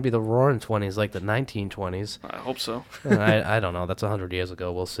if it's going to be the roaring 20s, like the 1920s. I hope so. I don't know. That's 100 years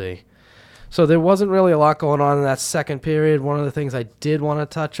ago. We'll see. So there wasn't really a lot going on in that second period. One of the things I did want to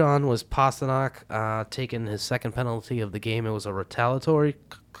touch on was Pastrnak taking his second penalty of the game. It was a retaliatory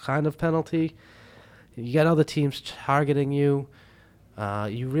kind of penalty. You got other teams targeting you.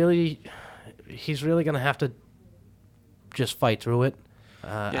 He's really going to have to just fight through it.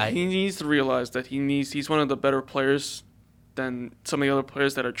 He needs to realize that he's one of the better players than some of the other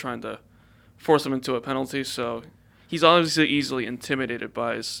players that are trying to force him into a penalty. So he's obviously easily intimidated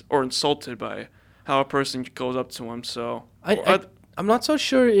by or insulted by how a person goes up to him. So I'm not so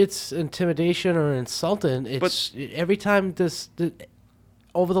sure it's intimidation or insulting. It's every time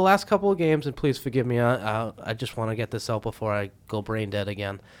over the last couple of games, and please forgive me, I just want to get this out before I go brain dead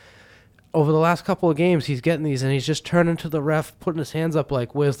again. Over the last couple of games, he's getting these, and he's just turning to the ref, putting his hands up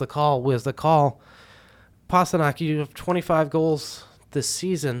like, where's the call? Where's the call? Pastrnak, you have 25 goals this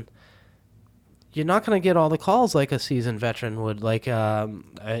season. You're not going to get all the calls like a seasoned veteran would, like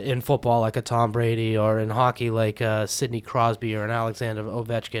in football, like a Tom Brady, or in hockey, like Sidney Crosby or an Alexander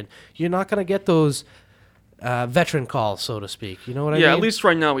Ovechkin. You're not going to get those veteran calls, so to speak. You know what I mean? Yeah, at least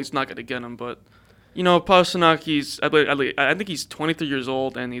right now he's not going to get them, but... You know, Pastrnak, I think he's 23 years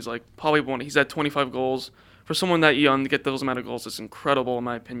old, and he's like he's at 25 goals. For someone that young to get those amount of goals is incredible, in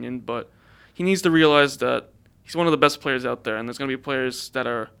my opinion. But he needs to realize that he's one of the best players out there, and there's going to be players that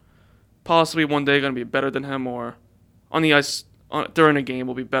are possibly one day going to be better than him, or on the ice during a game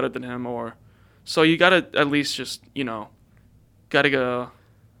will be better than him. So you got to at least just, got to go.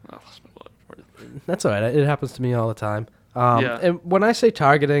 That's all right. It happens to me all the time. Yeah. And when I say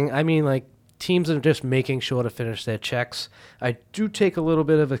targeting, I mean like teams are just making sure to finish their checks. I do take a little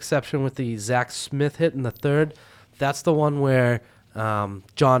bit of exception with the Zach Smith hit in the third. That's the one where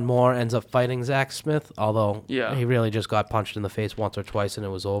John Moore ends up fighting Zach Smith, although he really just got punched in the face once or twice and it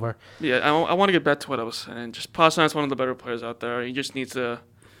was over. Yeah, I want to get back to what I was saying. Just Pasternak's one of the better players out there. He just needs to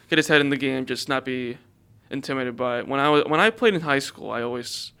get his head in the game, just not be intimidated by it. When I played in high school, I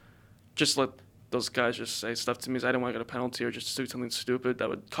always just let those guys just say stuff to me. I didn't want to get a penalty or just do something stupid that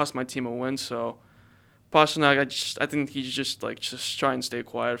would cost my team a win. So Pastrnak, I think he's just try and stay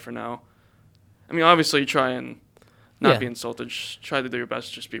quiet for now. I mean, obviously you try and not be insulted. Just try to do your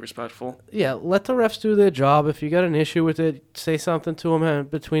best. Just be respectful. Yeah, let the refs do their job. If you got an issue with it, say something to them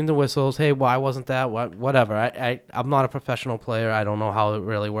between the whistles. Hey, why wasn't that? Whatever. I'm not a professional player. I don't know how it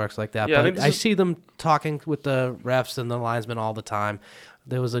really works like that. Yeah, but I see them talking with the refs and the linesmen all the time.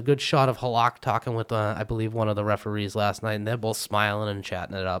 There was a good shot of Halak talking with, I believe, one of the referees last night, and they're both smiling and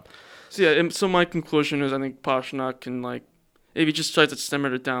chatting it up. So my conclusion is I think Pastrnak can, if he just tries to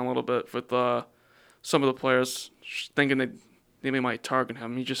simmer it down a little bit with some of the players thinking that they might target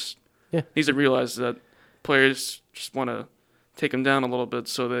him, he just needs to realize that players just want to take him down a little bit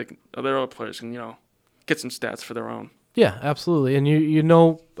so that other players can, get some stats for their own. Yeah, absolutely.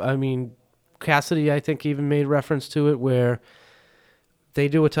 And I mean, Cassidy, I think, even made reference to it where they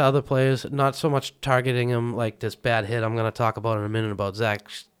do it to other players, not so much targeting him like this bad hit I'm going to talk about in a minute about Zach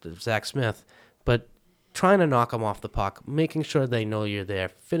Smith, but trying to knock him off the puck, making sure they know you're there,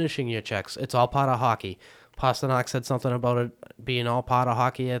 finishing your checks. It's all part of hockey. Pastrnak said something about it being all part of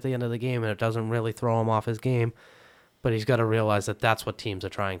hockey at the end of the game, and it doesn't really throw him off his game, but he's got to realize that that's what teams are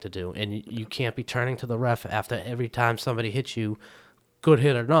trying to do, and you can't be turning to the ref after every time somebody hits you, good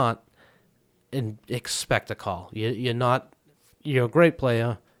hit or not, and expect a call. You're a great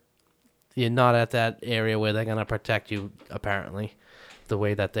player. You're not at that area where they're going to protect you, apparently, the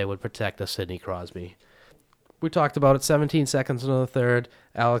way that they would protect a Sidney Crosby. We talked about it, 17 seconds into the third.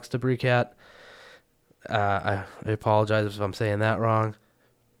 Alex DeBrincat, I apologize if I'm saying that wrong,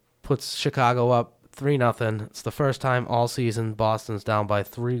 puts Chicago up 3-0. It's the first time all season Boston's down by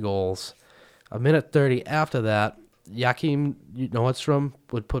 3 goals. A minute 30 after that, Joakim Nordstrom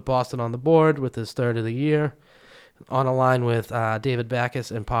would put Boston on the board with his third of the year. On a line with David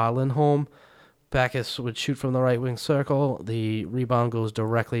Backes and Pa Lindholm. Backes would shoot from the right wing circle. The rebound goes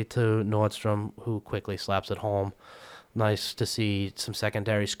directly to Nordstrom, who quickly slaps it home. Nice to see some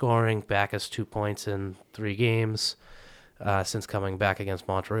secondary scoring. Backes 2 points in 3 games since coming back against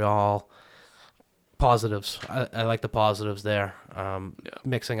Montreal. Positives. I like the positives there.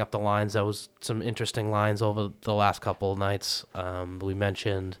 Mixing up the lines. That was some interesting lines over the last couple of nights. We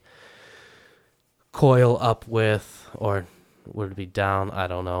mentioned Coyle up with, or would it be down? I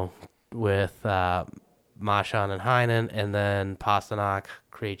don't know. With Marchand and Heinen, and then Pasternak,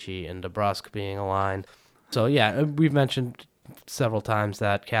 Krejci, and DeBrusque being aligned. So, yeah, we've mentioned several times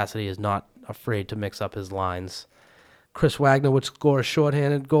that Cassidy is not afraid to mix up his lines. Chris Wagner would score a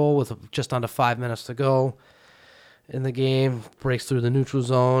shorthanded goal with just under 5 minutes to go in the game. Breaks through the neutral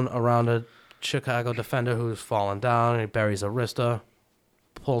zone around a Chicago defender who's fallen down. And he buries a wrister,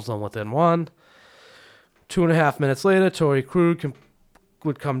 pulls them within one. 2.5 minutes later, Torrey Krug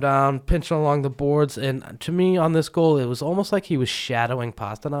would come down, pinching along the boards. And to me, on this goal, it was almost like he was shadowing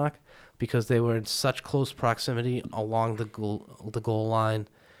Pasternak because they were in such close proximity along the goal line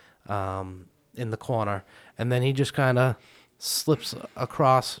in the corner. And then he just kind of slips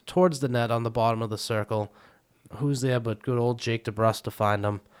across towards the net on the bottom of the circle. Who's there but good old Jake DeBrusque to find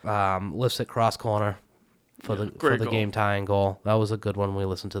him. Lifts it cross corner for the game tying goal. That was a good one. We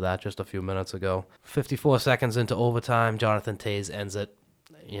listened to that just a few minutes ago. 54 seconds into overtime, Jonathan Toews ends it.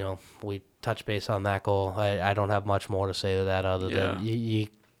 You know, we touch base on that goal. I don't have much more to say to that other than you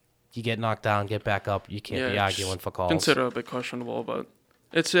get knocked down, get back up. You can't be arguing for calls. Consider a bit questionable, but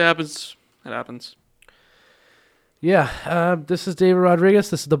it happens. It happens. Yeah, this is David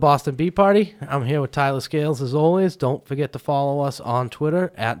Rodriguez. This is the Boston Beat Party. I'm here with Tyler Scales as always. Don't forget to follow us on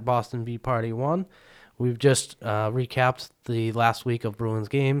Twitter at Boston Beat Party 1. We've just recapped the last week of Bruins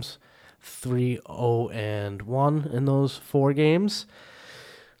games, 3-0-1 in those 4 games.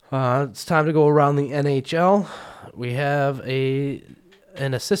 It's time to go around the NHL. We have an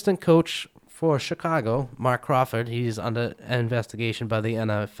assistant coach for Chicago, Mark Crawford. He's under investigation by the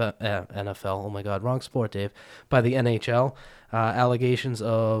NFL. Oh my God, wrong sport, Dave. By the NHL. Allegations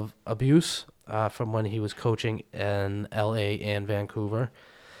of abuse from when he was coaching in LA and Vancouver.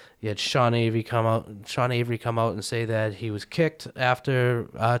 You had Sean Avery come out and say that he was kicked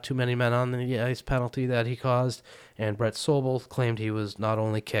after too many men on the ice penalty that he caused. And Brett Sobel claimed he was not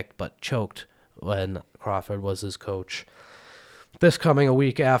only kicked but choked when Crawford was his coach. This coming a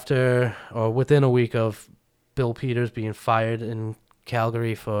week after, or within a week of Bill Peters being fired in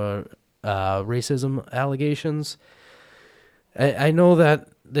Calgary for racism allegations. I know that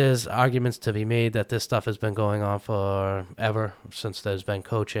there's arguments to be made that this stuff has been going on forever, since there's been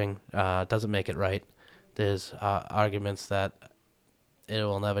coaching. Doesn't make it right. There's arguments that it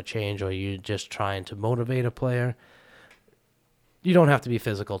will never change, or you're just trying to motivate a player. You don't have to be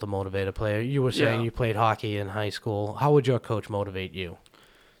physical to motivate a player. You were saying you played hockey in high school. How would your coach motivate you?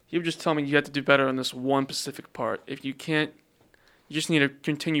 He would just tell me you have to do better on this one specific part. If you can't, you just need to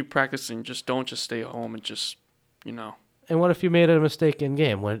continue practicing. Just don't just stay home and just, And what if you made a mistake in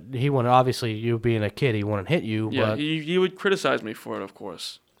game? When he wouldn't, obviously, you being a kid, he wouldn't hit you. Yeah, but he would criticize me for it, of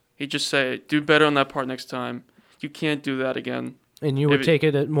course. He'd just say, do better on that part next time. You can't do that again. And you would take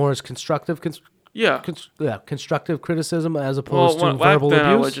it more as constructive constructive criticism as opposed to verbal abuse? Back then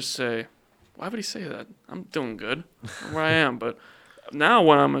I would just say, why would he say that? I'm doing good where I am. But now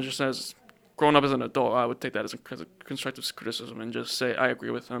when I'm just as grown up as an adult, I would take that as a constructive criticism and just say, I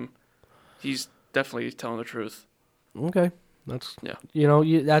agree with him. He's definitely telling the truth. Okay. That's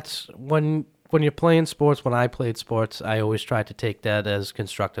that's when you're playing sports. When I played sports, I always tried to take that as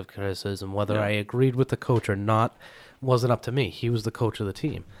constructive criticism. Whether I agreed with the coach or not wasn't up to me. He was the coach of the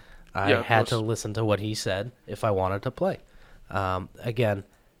team. I had to listen to what he said if I wanted to play. Again,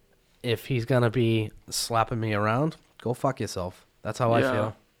 if he's going to be slapping me around, go fuck yourself. That's how I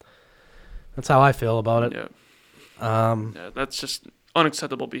feel. That's how I feel about it. Yeah. That's just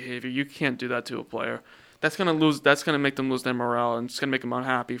unacceptable behavior. You can't do that to a player. That's going to make them lose their morale, and it's going to make them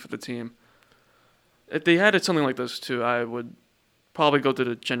unhappy for the team. If they had something like this too, I would probably go to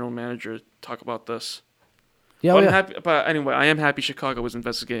the general manager to talk about this. But anyway, I am happy Chicago was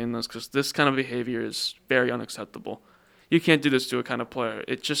investigating this, because this kind of behavior is very unacceptable. You can't do this to a kind of player.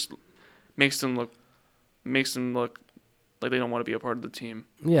 It just makes them look like they don't want to be a part of the team.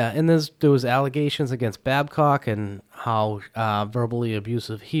 Yeah, and there was allegations against Babcock and how verbally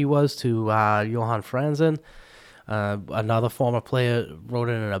abusive he was to Johan Franzen. Another former player wrote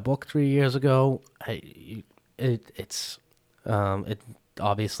it in a book 3 years ago. It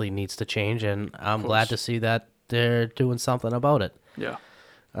obviously needs to change, and I'm glad to see that they're doing something about it. Yeah.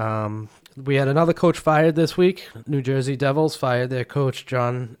 We had another coach fired this week. New Jersey Devils fired their coach,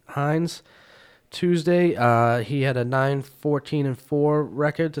 John Hines, Tuesday. He had a 9-14-4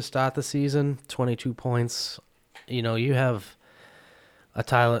 record to start the season, 22 points. You have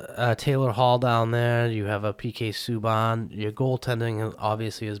a Taylor Hall down there. You have a PK Subban. Your goaltending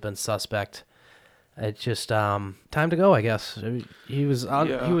obviously has been suspect. It's just time to go, I guess. He was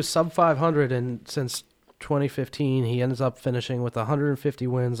sub 500, and since 2015, he ends up finishing with 150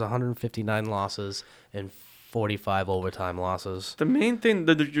 wins, 159 losses, and 45 overtime losses. The main thing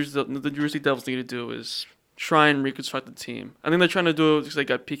that the Jersey Devils need to do is try and reconstruct the team. I think they're trying to do it because they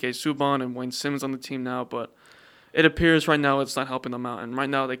got PK Subban and Wayne Simmons on the team now, but it appears right now it's not helping them out. And right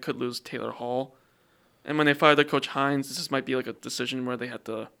now they could lose Taylor Hall. And when they fire their coach Hines, this might be like a decision where they have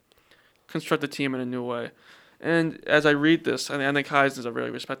to construct the team in a new way. And as I read this, I think Hines is a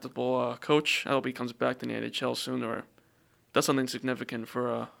really respectable coach. I hope he comes back to the NHL soon, or does something significant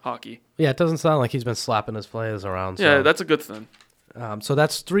for hockey. Yeah, it doesn't sound like he's been slapping his players around. So. Yeah, that's a good thing. So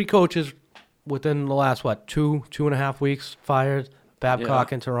that's 3 coaches within the last, 2.5 weeks fired.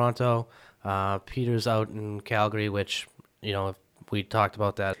 Babcock in Toronto, Peters out in Calgary, which, we talked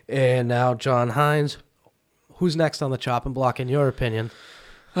about that. And now John Hines. Who's next on the chopping block, in your opinion?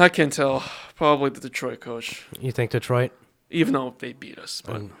 I can't tell. Probably the Detroit coach. You think Detroit? Even though they beat us.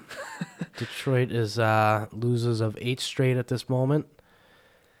 But Detroit is losers of 8 straight at this moment.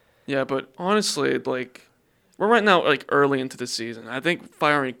 Yeah, but honestly, we're right now early into the season. I think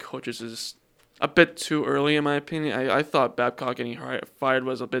firing coaches is a bit too early in my opinion. I thought Babcock getting fired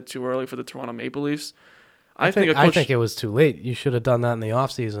was a bit too early for the Toronto Maple Leafs. I think it was too late. You should have done that in the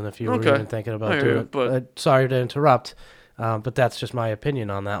offseason if you were even thinking about doing it. But sorry to interrupt, but that's just my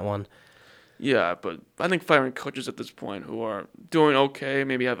opinion on that one. Yeah, but I think firing coaches at this point who are doing okay,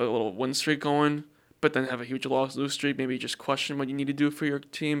 maybe have a little win streak going, but then have a huge lose streak, maybe just question what you need to do for your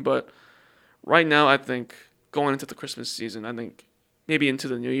team. But right now, I think going into the Christmas season, I think maybe into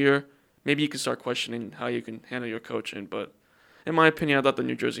the new year, maybe you can start questioning how you can handle your coaching. But in my opinion, I thought the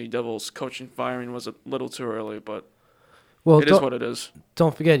New Jersey Devils coaching firing was a little too early, but it is what it is.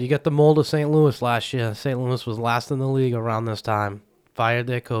 Don't forget, you got the mold of St. Louis last year. St. Louis was last in the league around this time. Fired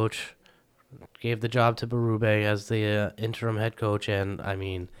their coach, gave the job to Berube as the interim head coach, and, I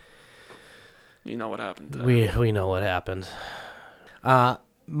mean... You know what happened. We know what happened.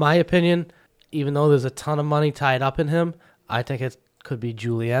 My opinion, even though there's a ton of money tied up in him, I think it could be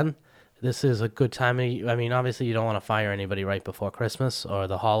Julien. This is a good time. I mean, obviously you don't want to fire anybody right before Christmas or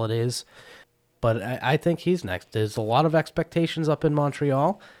the holidays, but I think he's next. There's a lot of expectations up in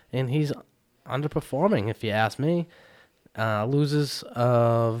Montreal, and he's underperforming, if you ask me. Loses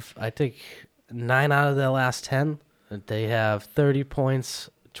of, I think, 9 out of their last 10. They have 30 points,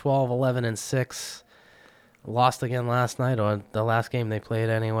 12, 11, and 6. Lost again last night, or the last game they played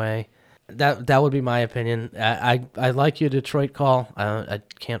anyway. That would be my opinion. I like your Detroit call. I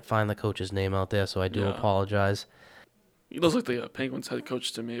can't find the coach's name out there, so I do apologize. He looks like the Penguins head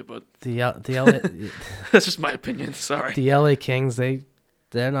coach to me, but the LA, that's just my opinion. Sorry. The LA Kings,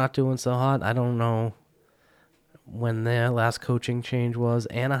 they're not doing so hot. I don't know when their last coaching change was.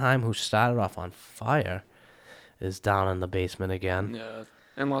 Anaheim, who started off on fire, is down in the basement again. Yeah,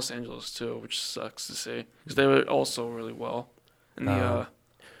 and Los Angeles too, which sucks to see because they were also really well in the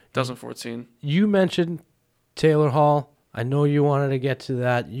 2014. You mentioned Taylor Hall. I know you wanted to get to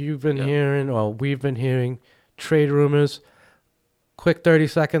that. You've been hearing, or we've been hearing, trade rumors. Quick 30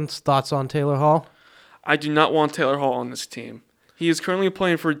 seconds, thoughts on Taylor Hall? I do not want Taylor Hall on this team. He is currently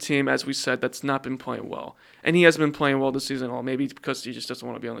playing for a team, as we said, that's not been playing well. And he hasn't been playing well this season at all. Maybe because he just doesn't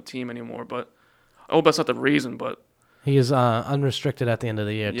want to be on the team anymore. But I hope that's not the reason. But he is unrestricted at the end of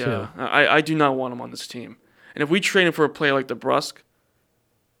the year, too. I do not want him on this team. And if we trade him for a player like DeBrusk,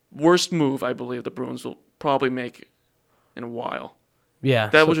 worst move I believe the Bruins will probably make in a while. Yeah.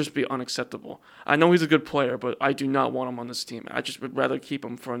 That would just be unacceptable. I know he's a good player, but I do not want him on this team. I just would rather keep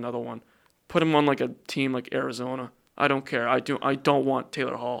him for another one. Put him on like a team like Arizona. I don't care. I don't want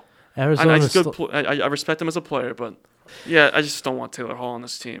Taylor Hall. Arizona. I respect him as a player, but I just don't want Taylor Hall on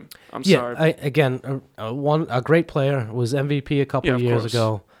this team. I'm sorry. A great player, was MVP a couple of years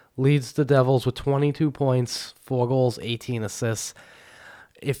ago. Leads the Devils with 22 points, 4 goals, 18 assists.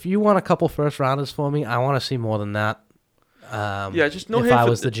 If you want a couple first rounders for me, I want to see more than that. Just no hate. If I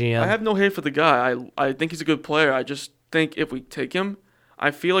was the GM, I have no hate for the guy. I think he's a good player. I just think if we take him,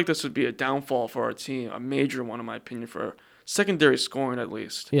 I feel like this would be a downfall for our team, a major one in my opinion, for secondary scoring at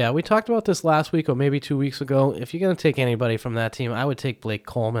least. Yeah, we talked about this last week or maybe 2 weeks ago. If you're going to take anybody from that team, I would take Blake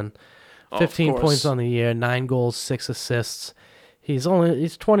Coleman. 15 points on the year, 9 goals, 6 assists. He's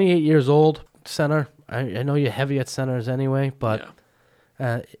 28 years old, center. I know you're heavy at centers anyway, but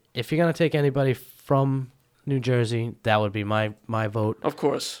if you're going to take anybody from New Jersey, that would be my vote. Of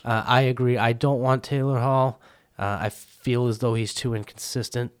course. I agree. I don't want Taylor Hall. I feel as though he's too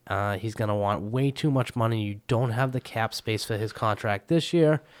inconsistent. He's going to want way too much money. You don't have the cap space for his contract this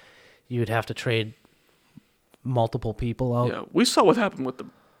year. You would have to trade multiple people out. Yeah, we saw what happened with the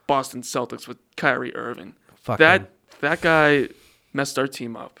Boston Celtics with Kyrie Irving. That guy messed our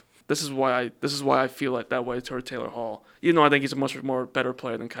team up. This is why I feel like that way toward Taylor Hall. Even though I think he's a much more better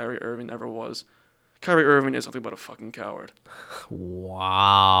player than Kyrie Irving ever was. Kyrie Irving is nothing but a fucking coward.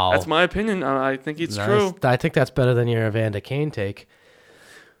 Wow. That's my opinion. I think it's Nice. true. I think that's better than your Evander Kane take.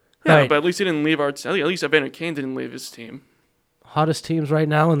 Yeah, Right. but at least he didn't leave at least Evander Kane didn't leave his team. Hottest teams right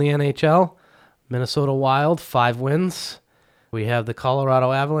now in the NHL. Minnesota Wild, 5 wins. We have the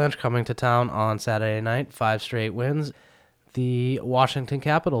Colorado Avalanche coming to town on Saturday night, 5 straight wins. The Washington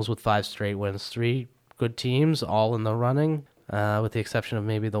Capitals with 5 straight wins. 3 good teams, all in the running, with the exception of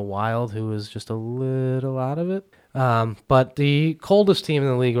maybe the Wild, who is just a little out of it. But the coldest team in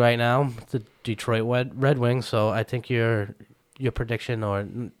the league right now, the Detroit Red Wings. So I think your prediction or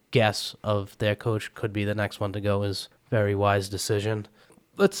guess of their coach could be the next one to go is very wise decision.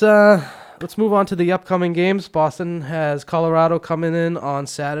 Let's move on to the upcoming games. Boston has Colorado coming in on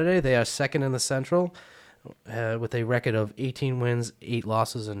Saturday. They are second in the Central with a record of 18 wins, 8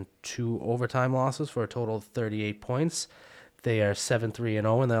 losses, and 2 overtime losses for a total of 38 points. They are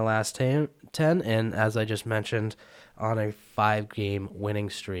 7-3-0 in their last 10, and as I just mentioned, on a 5-game winning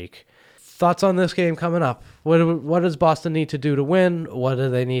streak. Thoughts on this game coming up? What does Boston need to do to win? What do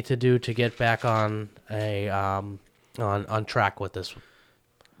they need to do to get back on a on track with this?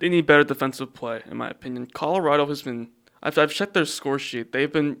 They need better defensive play, in my opinion. Colorado has been. I've checked their score sheet.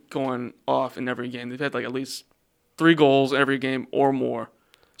 They've been going off in every game. They've had like at least 3 goals every game or more.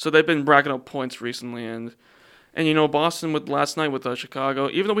 So they've been racking up points recently. And you know, Boston with last night with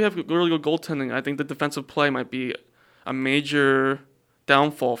Chicago, even though we have really good goaltending, I think the defensive play might be a major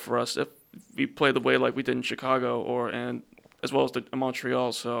downfall for us if we play the way like we did in Chicago and as well as in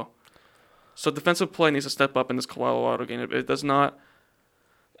Montreal. So defensive play needs to step up in this Colorado game. It does not.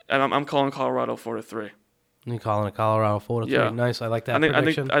 And I'm calling Colorado 4-3. You calling it Colorado 4-3? Yeah. Nice. I like that I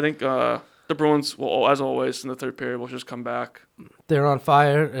prediction. think the Bruins will, as always, in the third period, will just come back. They're on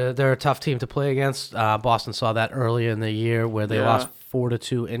fire. They're a tough team to play against. Boston saw that earlier in the year where they lost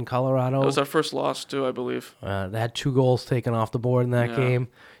 4-2 in Colorado. That was our first loss too, I believe. They had 2 goals taken off the board in that game.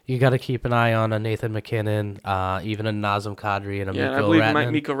 You got to keep an eye on a Nathan McKinnon, even a Nazem Kadri, and a Yeah, Mikko and I believe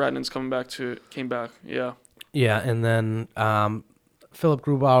Rantanen. Mikko Rantanen's came back. Yeah. Yeah, and then Philip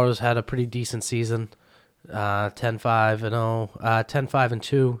Grubauer's had a pretty decent season. 10-5-2,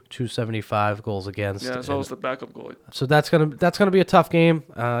 275 goals against. Yeah, as well as the backup goalie. So that's gonna be a tough game.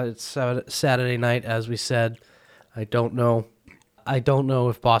 It's Saturday night, as we said. I don't know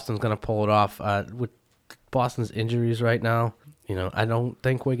if Boston's gonna pull it off. With Boston's injuries right now, I don't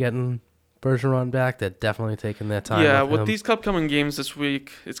think we're getting Bergeron back. They're definitely taking their time. Yeah, with with him. these upcoming games this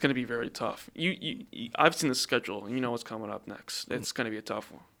week, it's going to be very tough. I've seen the schedule. You know what's coming up next. It's going to be a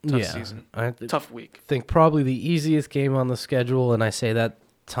tough one. Tough season. Tough week. Think probably the easiest game on the schedule, and I say that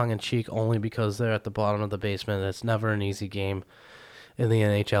tongue-in-cheek only because they're at the bottom of the basement. It's never an easy game in the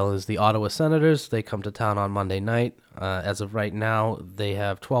NHL, is the Ottawa Senators. They come to town on Monday night. As of right now, they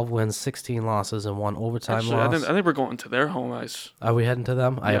have 12 wins, 16 losses, and 1 overtime loss. I think we're going to their home ice. Are we heading to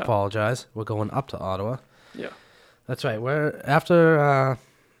them? I Yeah. apologize. We're going up to Ottawa. Yeah. That's right. We're after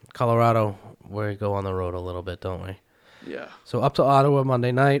Colorado, we go on the road a little bit, don't we? Yeah. So up to Ottawa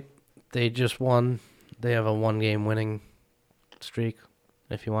Monday night. They just won. They have a 1-game winning streak,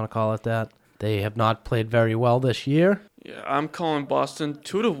 if you want to call it that. They have not played very well this year. Yeah, I'm calling Boston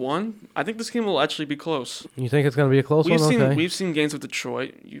 2-1. I think this game will actually be close. You think it's going to be a close one? Okay. We've seen games with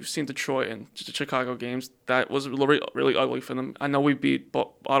Detroit. You've seen Detroit and Chicago games. That was really, really ugly for them. I know we beat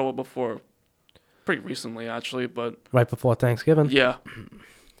Ottawa before, pretty recently actually, but Right before Thanksgiving. yeah.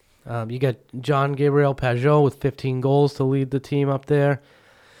 You got John Gabriel Pajot with 15 goals to lead the team up there.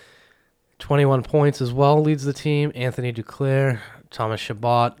 21 points as well leads the team. Anthony Duclair, Thomas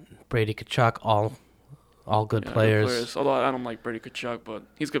Chabot, Brady Tkachuk, all good players. Although I don't like Brady Tkachuk, but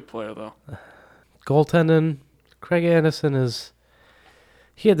he's a good player though. Goaltending, Craig Anderson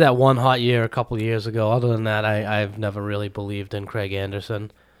he had that one hot year a couple years ago. Other than that, I've never really believed in Craig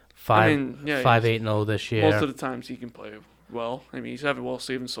Anderson. 5-8-0 this year. Most of the times he can play well. I mean, he's having well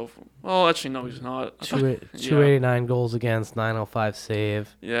season so far. Well, actually, no, he's not. 289 goals against, 905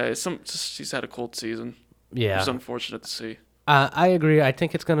 save. Yeah, he's had a cold season. Yeah. It's unfortunate to see. I agree. I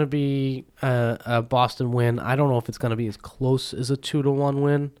think it's going to be a Boston win. I don't know if it's going to be as close as a 2-1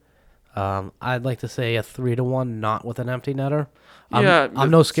 win. I'd like to say a 3-1, not with an empty netter. I'm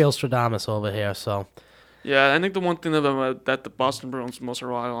no Scale Stradamus over here, so. Yeah, I think the one thing that the Boston Bruins most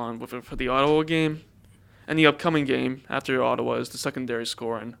rely on for the Ottawa game and the upcoming game after Ottawa is the secondary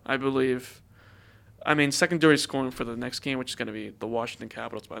scoring. Secondary scoring for the next game, which is going to be the Washington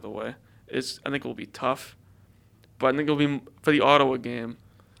Capitals, by the way, I think it will be tough. But I think it'll be for the Ottawa game,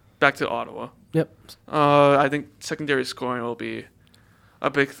 back to Ottawa. Yep. I think secondary scoring will be a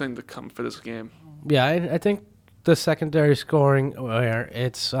big thing to come for this game. Yeah, I think the secondary scoring where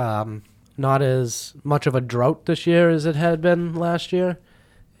it's not not as much of a drought this year as it had been last year.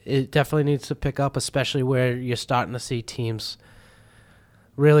 It definitely needs to pick up, especially where you're starting to see teams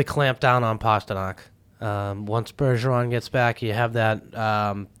really clamp down on Pasternak. Once Bergeron gets back, you have that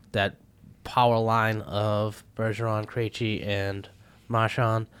that power line of Bergeron, Krejci, and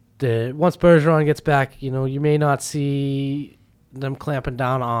Marchand. Once Bergeron gets back, you may not see them clamping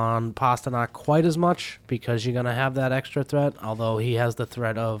down on Pasternak quite as much because you're going to have that extra threat, although he has the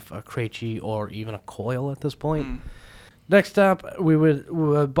threat of a Krejci or even a Coyle at this point. Next up,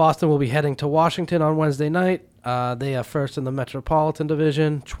 Boston will be heading to Washington on Wednesday night. They are first in the Metropolitan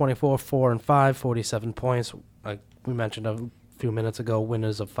Division, 24-4-5, 47 points. Like we mentioned a few minutes ago,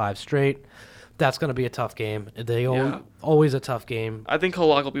 winners of 5 straight. That's going to be a tough game. Always a tough game. I think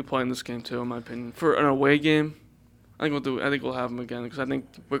Halak will be playing this game too, in my opinion. For an away game, I think we'll have him again because I think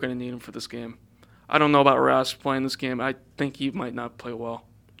we're going to need him for this game. I don't know about Rask playing this game. I think he might not play well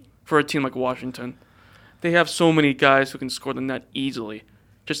for a team like Washington. They have so many guys who can score the net easily,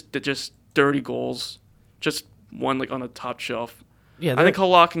 just dirty goals, just one like on the top shelf. Yeah, I think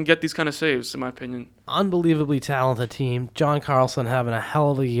Halak can get these kind of saves, in my opinion. Unbelievably talented team. John Carlson having a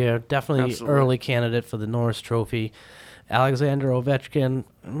hell of a year. Definitely Absolutely. Early candidate for the Norris Trophy. Alexander Ovechkin,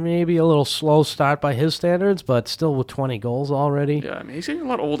 maybe a little slow start by his standards, but still with 20 goals already. Yeah, I mean, he's getting a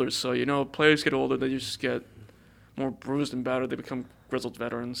lot older, so, players get older, they just get more bruised and battered. They become grizzled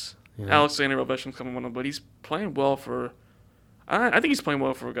veterans. Yeah. Alexander Ovechkin's coming one, but he's playing well for... I think he's playing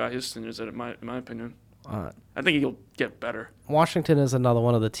well for a guy his standards, in my opinion. I think he'll get better. Washington is another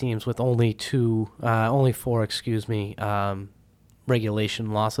one of the teams with only 4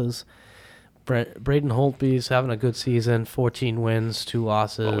 regulation losses. Braden Holtby's having a good season, 14 wins, 2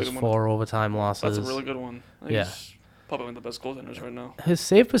 losses, 4 overtime losses. That's a really good one. I think he's probably one of the best goaltenders right now. His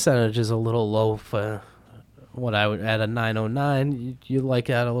save percentage is a little low for what I would add a 909. You like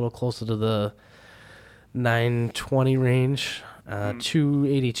that a little closer to the 920 range.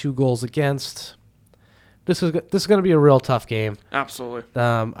 282 goals against. This is going to be a real tough game. Absolutely.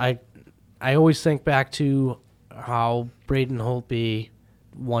 I always think back to how Braden Holtby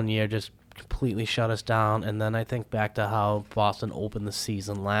one year just completely shut us down, and then I think back to how Boston opened the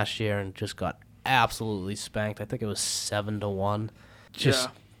season last year and just got absolutely spanked. I think it was 7-1. Just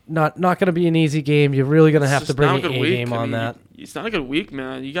not going to be an easy game. You're really going to have to bring an A game on that. It's not a good week,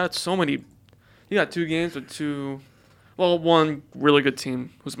 man. You got so many. You got 2 games with one really good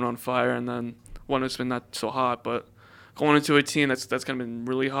team who's been on fire, and then one who's been not so hot. But going into a team that's kind of been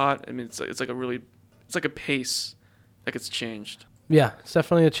really hot, I mean, it's like a pace that gets changed. Yeah, it's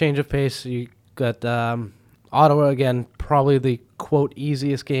definitely a change of pace. You got Ottawa again, probably the quote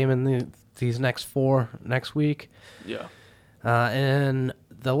easiest game in these next 4 next week. Yeah. And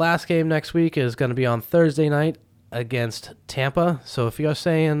the last game next week is going to be on Thursday night against Tampa. So if you're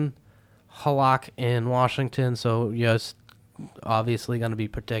saying Halak in Washington, so you're obviously going to be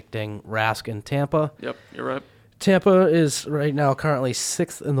predicting Rask in Tampa. Yep, you're right. Tampa is right now currently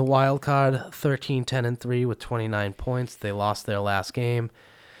 6th in the wild card, 13-10-3 with 29 points. They lost their last game.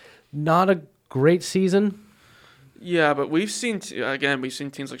 Not a great season. Yeah, but we've seen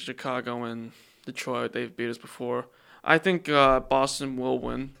teams like Chicago and Detroit. They've beat us before. I think Boston will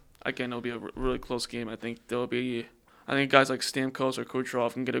win. Again, it'll be a really close game. I think guys like Stamkos or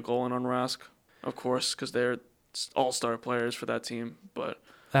Kucherov can get a goal in on Rask, of course, because they're all-star players for that team. But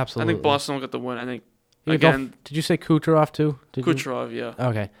absolutely, I think Boston will get the win. I think. Did you say Kucherov too? Kucherov, yeah.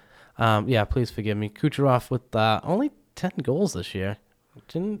 Okay. Yeah, please forgive me. Kucherov with only 10 goals this year.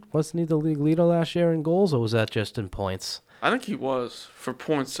 Wasn't he the league leader last year in goals, or was that just in points? I think he was. For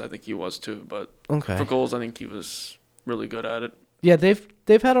points, I think he was too. But for goals, I think he was really good at it. Yeah,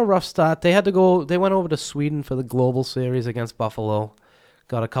 they've had a rough start. They went over to Sweden for the Global Series against Buffalo.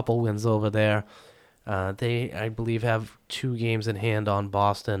 Got a couple wins over there. They, I believe, have 2 games in hand on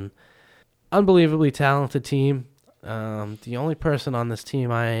Boston. Unbelievably talented team. The only person on this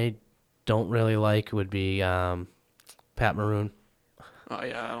team I don't really like would be Pat Maroon. Oh,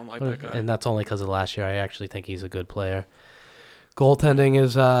 yeah, I don't like that guy. And that's only because of last year. I actually think he's a good player. Goaltending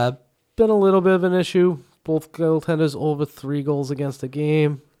has been a little bit of an issue. Both goaltenders over 3 goals against a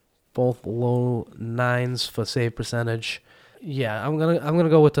game. Both low 9s for save percentage. Yeah, I'm gonna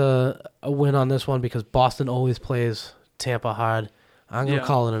go with a win on this one because Boston always plays Tampa hard. I'm going to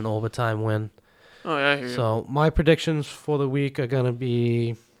call it an overtime win. Oh, yeah, I hear you. So my predictions for the week are going to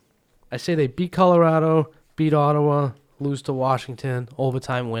be, I say they beat Colorado, beat Ottawa, lose to Washington,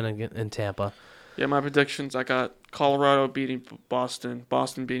 overtime win in Tampa. Yeah, my predictions, I got Colorado beating Boston,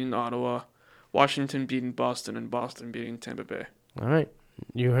 Boston beating Ottawa, Washington beating Boston, and Boston beating Tampa Bay. All right.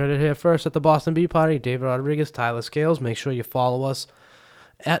 You heard it here first at the Boston Bee Party. David Rodriguez, Tyler Scales. Make sure you follow us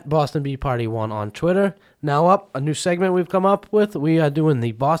at Boston Bee Party 1 on Twitter. Now up, a new segment we've come up with. We are doing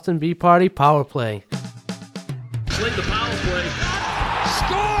the Boston Bee Party Power Play. Sling the power play.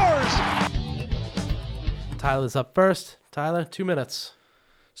 Scores! Tyler's up first. Tyler, 2 minutes.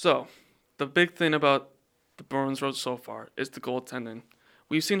 So, the big thing about the Bruins road so far is the goaltending.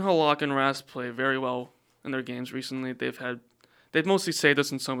 We've seen Halak and Rask play very well in their games recently. They've mostly saved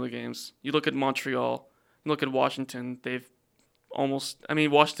us in some of the games. You look at Montreal, you look at Washington,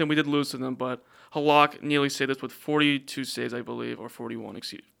 Washington, we did lose to them, but Halak nearly saved us with 42 saves, I believe, or 41,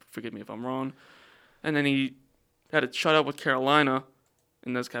 forgive me if I'm wrong. And then he had a shutout with Carolina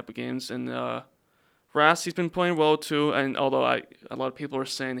in those type of games. And Rask, he's been playing well too, and although a lot of people are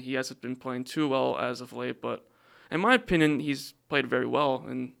saying that he hasn't been playing too well as of late, but in my opinion, he's played very well,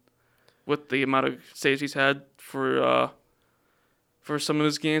 and with the amount of saves he's had for some of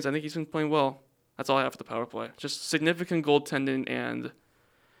his games, I think he's been playing well. That's all I have for the power play. Just significant goaltending, and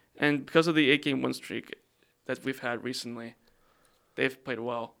because of the 8-game win streak that we've had recently, they've played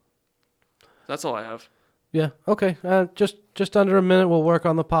well. That's all I have. Yeah, okay. Just under a minute, we'll work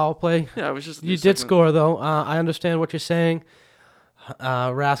on the power play. Yeah, it was just. You did score, though. I understand what you're saying.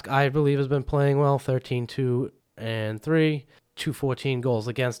 Rask, I believe, has been playing well. 13-2-3. 214 goals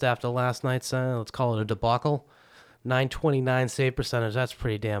against after last night's, let's call it a debacle. 929 save percentage. That's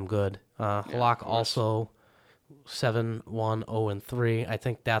pretty damn good. Halak also 7-1-0-3. I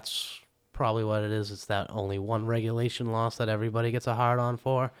think that's probably what it is. It's that only one regulation loss that everybody gets a hard on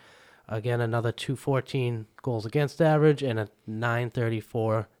for. Again, another 214 goals against average and a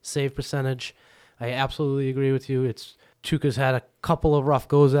 934 save percentage. I absolutely agree with you. Tuukka's had a couple of rough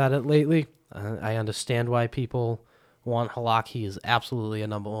goes at it lately. I understand why people want Halak. He is absolutely a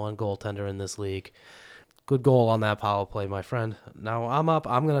number one goaltender in this league. Good goal on that power play, my friend. Now I'm up.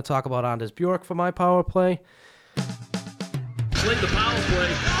 I'm going to talk about Anders Bjork for my power play. Sling the power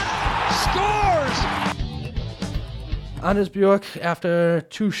play. Scores! Anders Bjork, after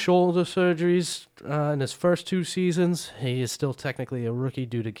 2 shoulder surgeries in his first 2 seasons, he is still technically a rookie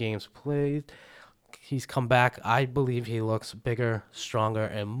due to games played. He's come back. I believe he looks bigger, stronger,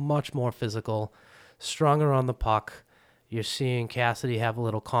 and much more physical, stronger on the puck. You're seeing Cassidy have a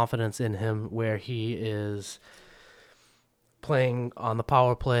little confidence in him where he is playing on the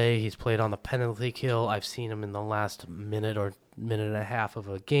power play. He's played on the penalty kill. I've seen him in the last minute or minute and a half of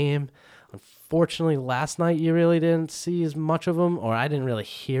a game. Unfortunately, last night you really didn't see as much of him, or I didn't really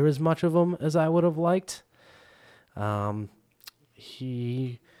hear as much of him as I would have liked.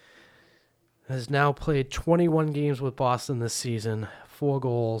 He has now played 21 games with Boston this season, 4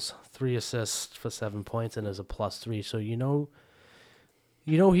 goals, 3 assists for 7 points, and is a +3. So you know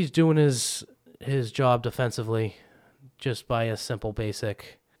he's doing his job defensively just by a simple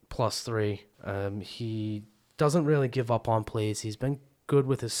basic +3. He doesn't really give up on plays. He's been good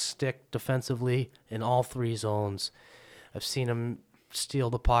with his stick defensively in all 3 zones. I've seen him steal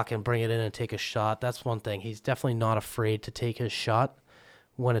the puck and bring it in and take a shot. That's one thing. He's definitely not afraid to take his shot.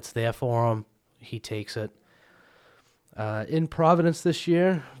 When it's there for him, he takes it. In Providence this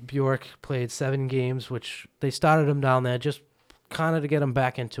year, Bjork played 7 games, which they started him down there just kind of to get him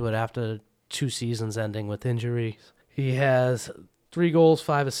back into it after 2 seasons ending with injuries. He has 3 goals,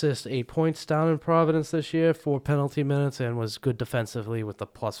 5 assists, 8 points down in Providence this year, 4 penalty minutes, and was good defensively with the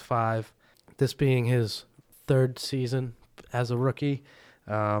 +5. This being his 3rd season as a rookie.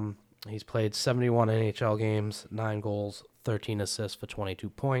 He's played 71 NHL games, 9 goals, 13 assists for 22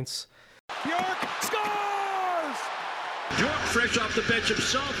 points. Bjork scores! Bjork fresh off the bench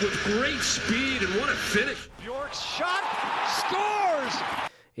himself with great speed, and what a finish. Bjork's shot scores!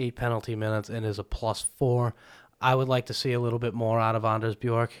 8 penalty minutes and is a +4. I would like to see a little bit more out of Anders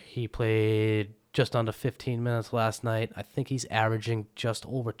Bjork. He played just under 15 minutes last night. I think he's averaging just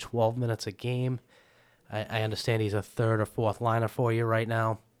over 12 minutes a game. I understand he's a 3rd or 4th liner for you right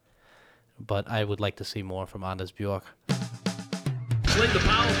now, but I would like to see more from Anders Bjork. Sling the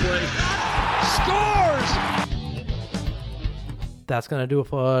power play. Scores! That's going to do it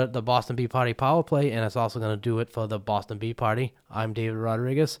for the Boston Bee Party Power Play, and it's also going to do it for the Boston Bee Party. I'm David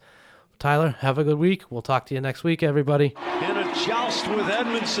Rodriguez. Tyler, have a good week. We'll talk to you next week, everybody. In a joust with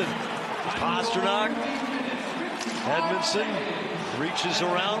Edmondson. Pastrnak. Edmondson reaches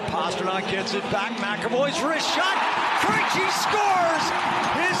around. Pastrnak gets it back. McAvoy's wrist shot. Krejci scores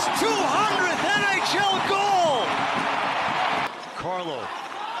his 200th NHL goal. Carlo.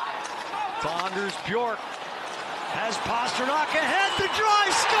 To Anders Bjork. Has Pastrnak ahead. The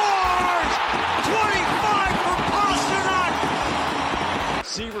drive scores! 25 for Pastrnak!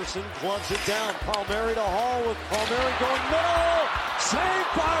 Severson gloves it down. Palmieri to Hall with Palmieri going middle.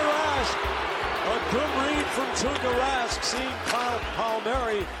 Saved by Rask. A good read from Tuukka Rask, seeing Kyle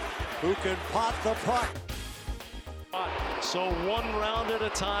Palmieri, who can pot the puck. So one round at a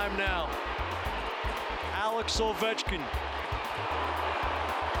time now. Alex Ovechkin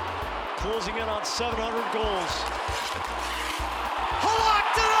closing in on 700 goals. Halak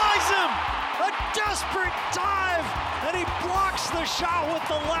denies him! A desperate dive, and he blocks the shot with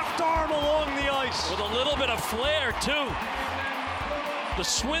the left arm along the ice. With a little bit of flair, too. The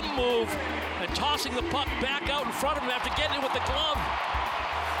swim move and tossing the puck back out in front of him after getting it with the glove.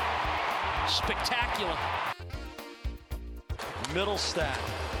 Spectacular. Middlestat.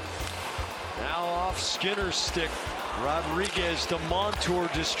 Now off Skinner's stick. Rodriguez to Montour,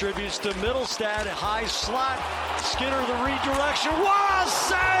 distributes to Middlestat, high slot. Skinner the redirection. Wow,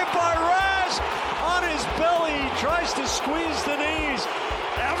 save by Raz on his belly. He tries to squeeze the knees.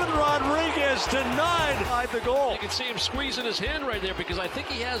 Evan Rodriguez denied the goal. You can see him squeezing his hand right there because I think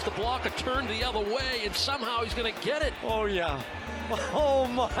he has the blocker turned the other way and somehow he's going to get it. Oh, yeah. Oh,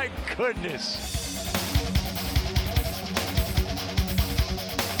 my goodness.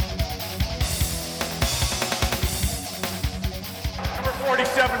 Number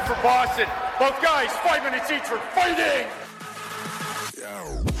 47 for Boston. Both guys, 5 minutes each for fighting.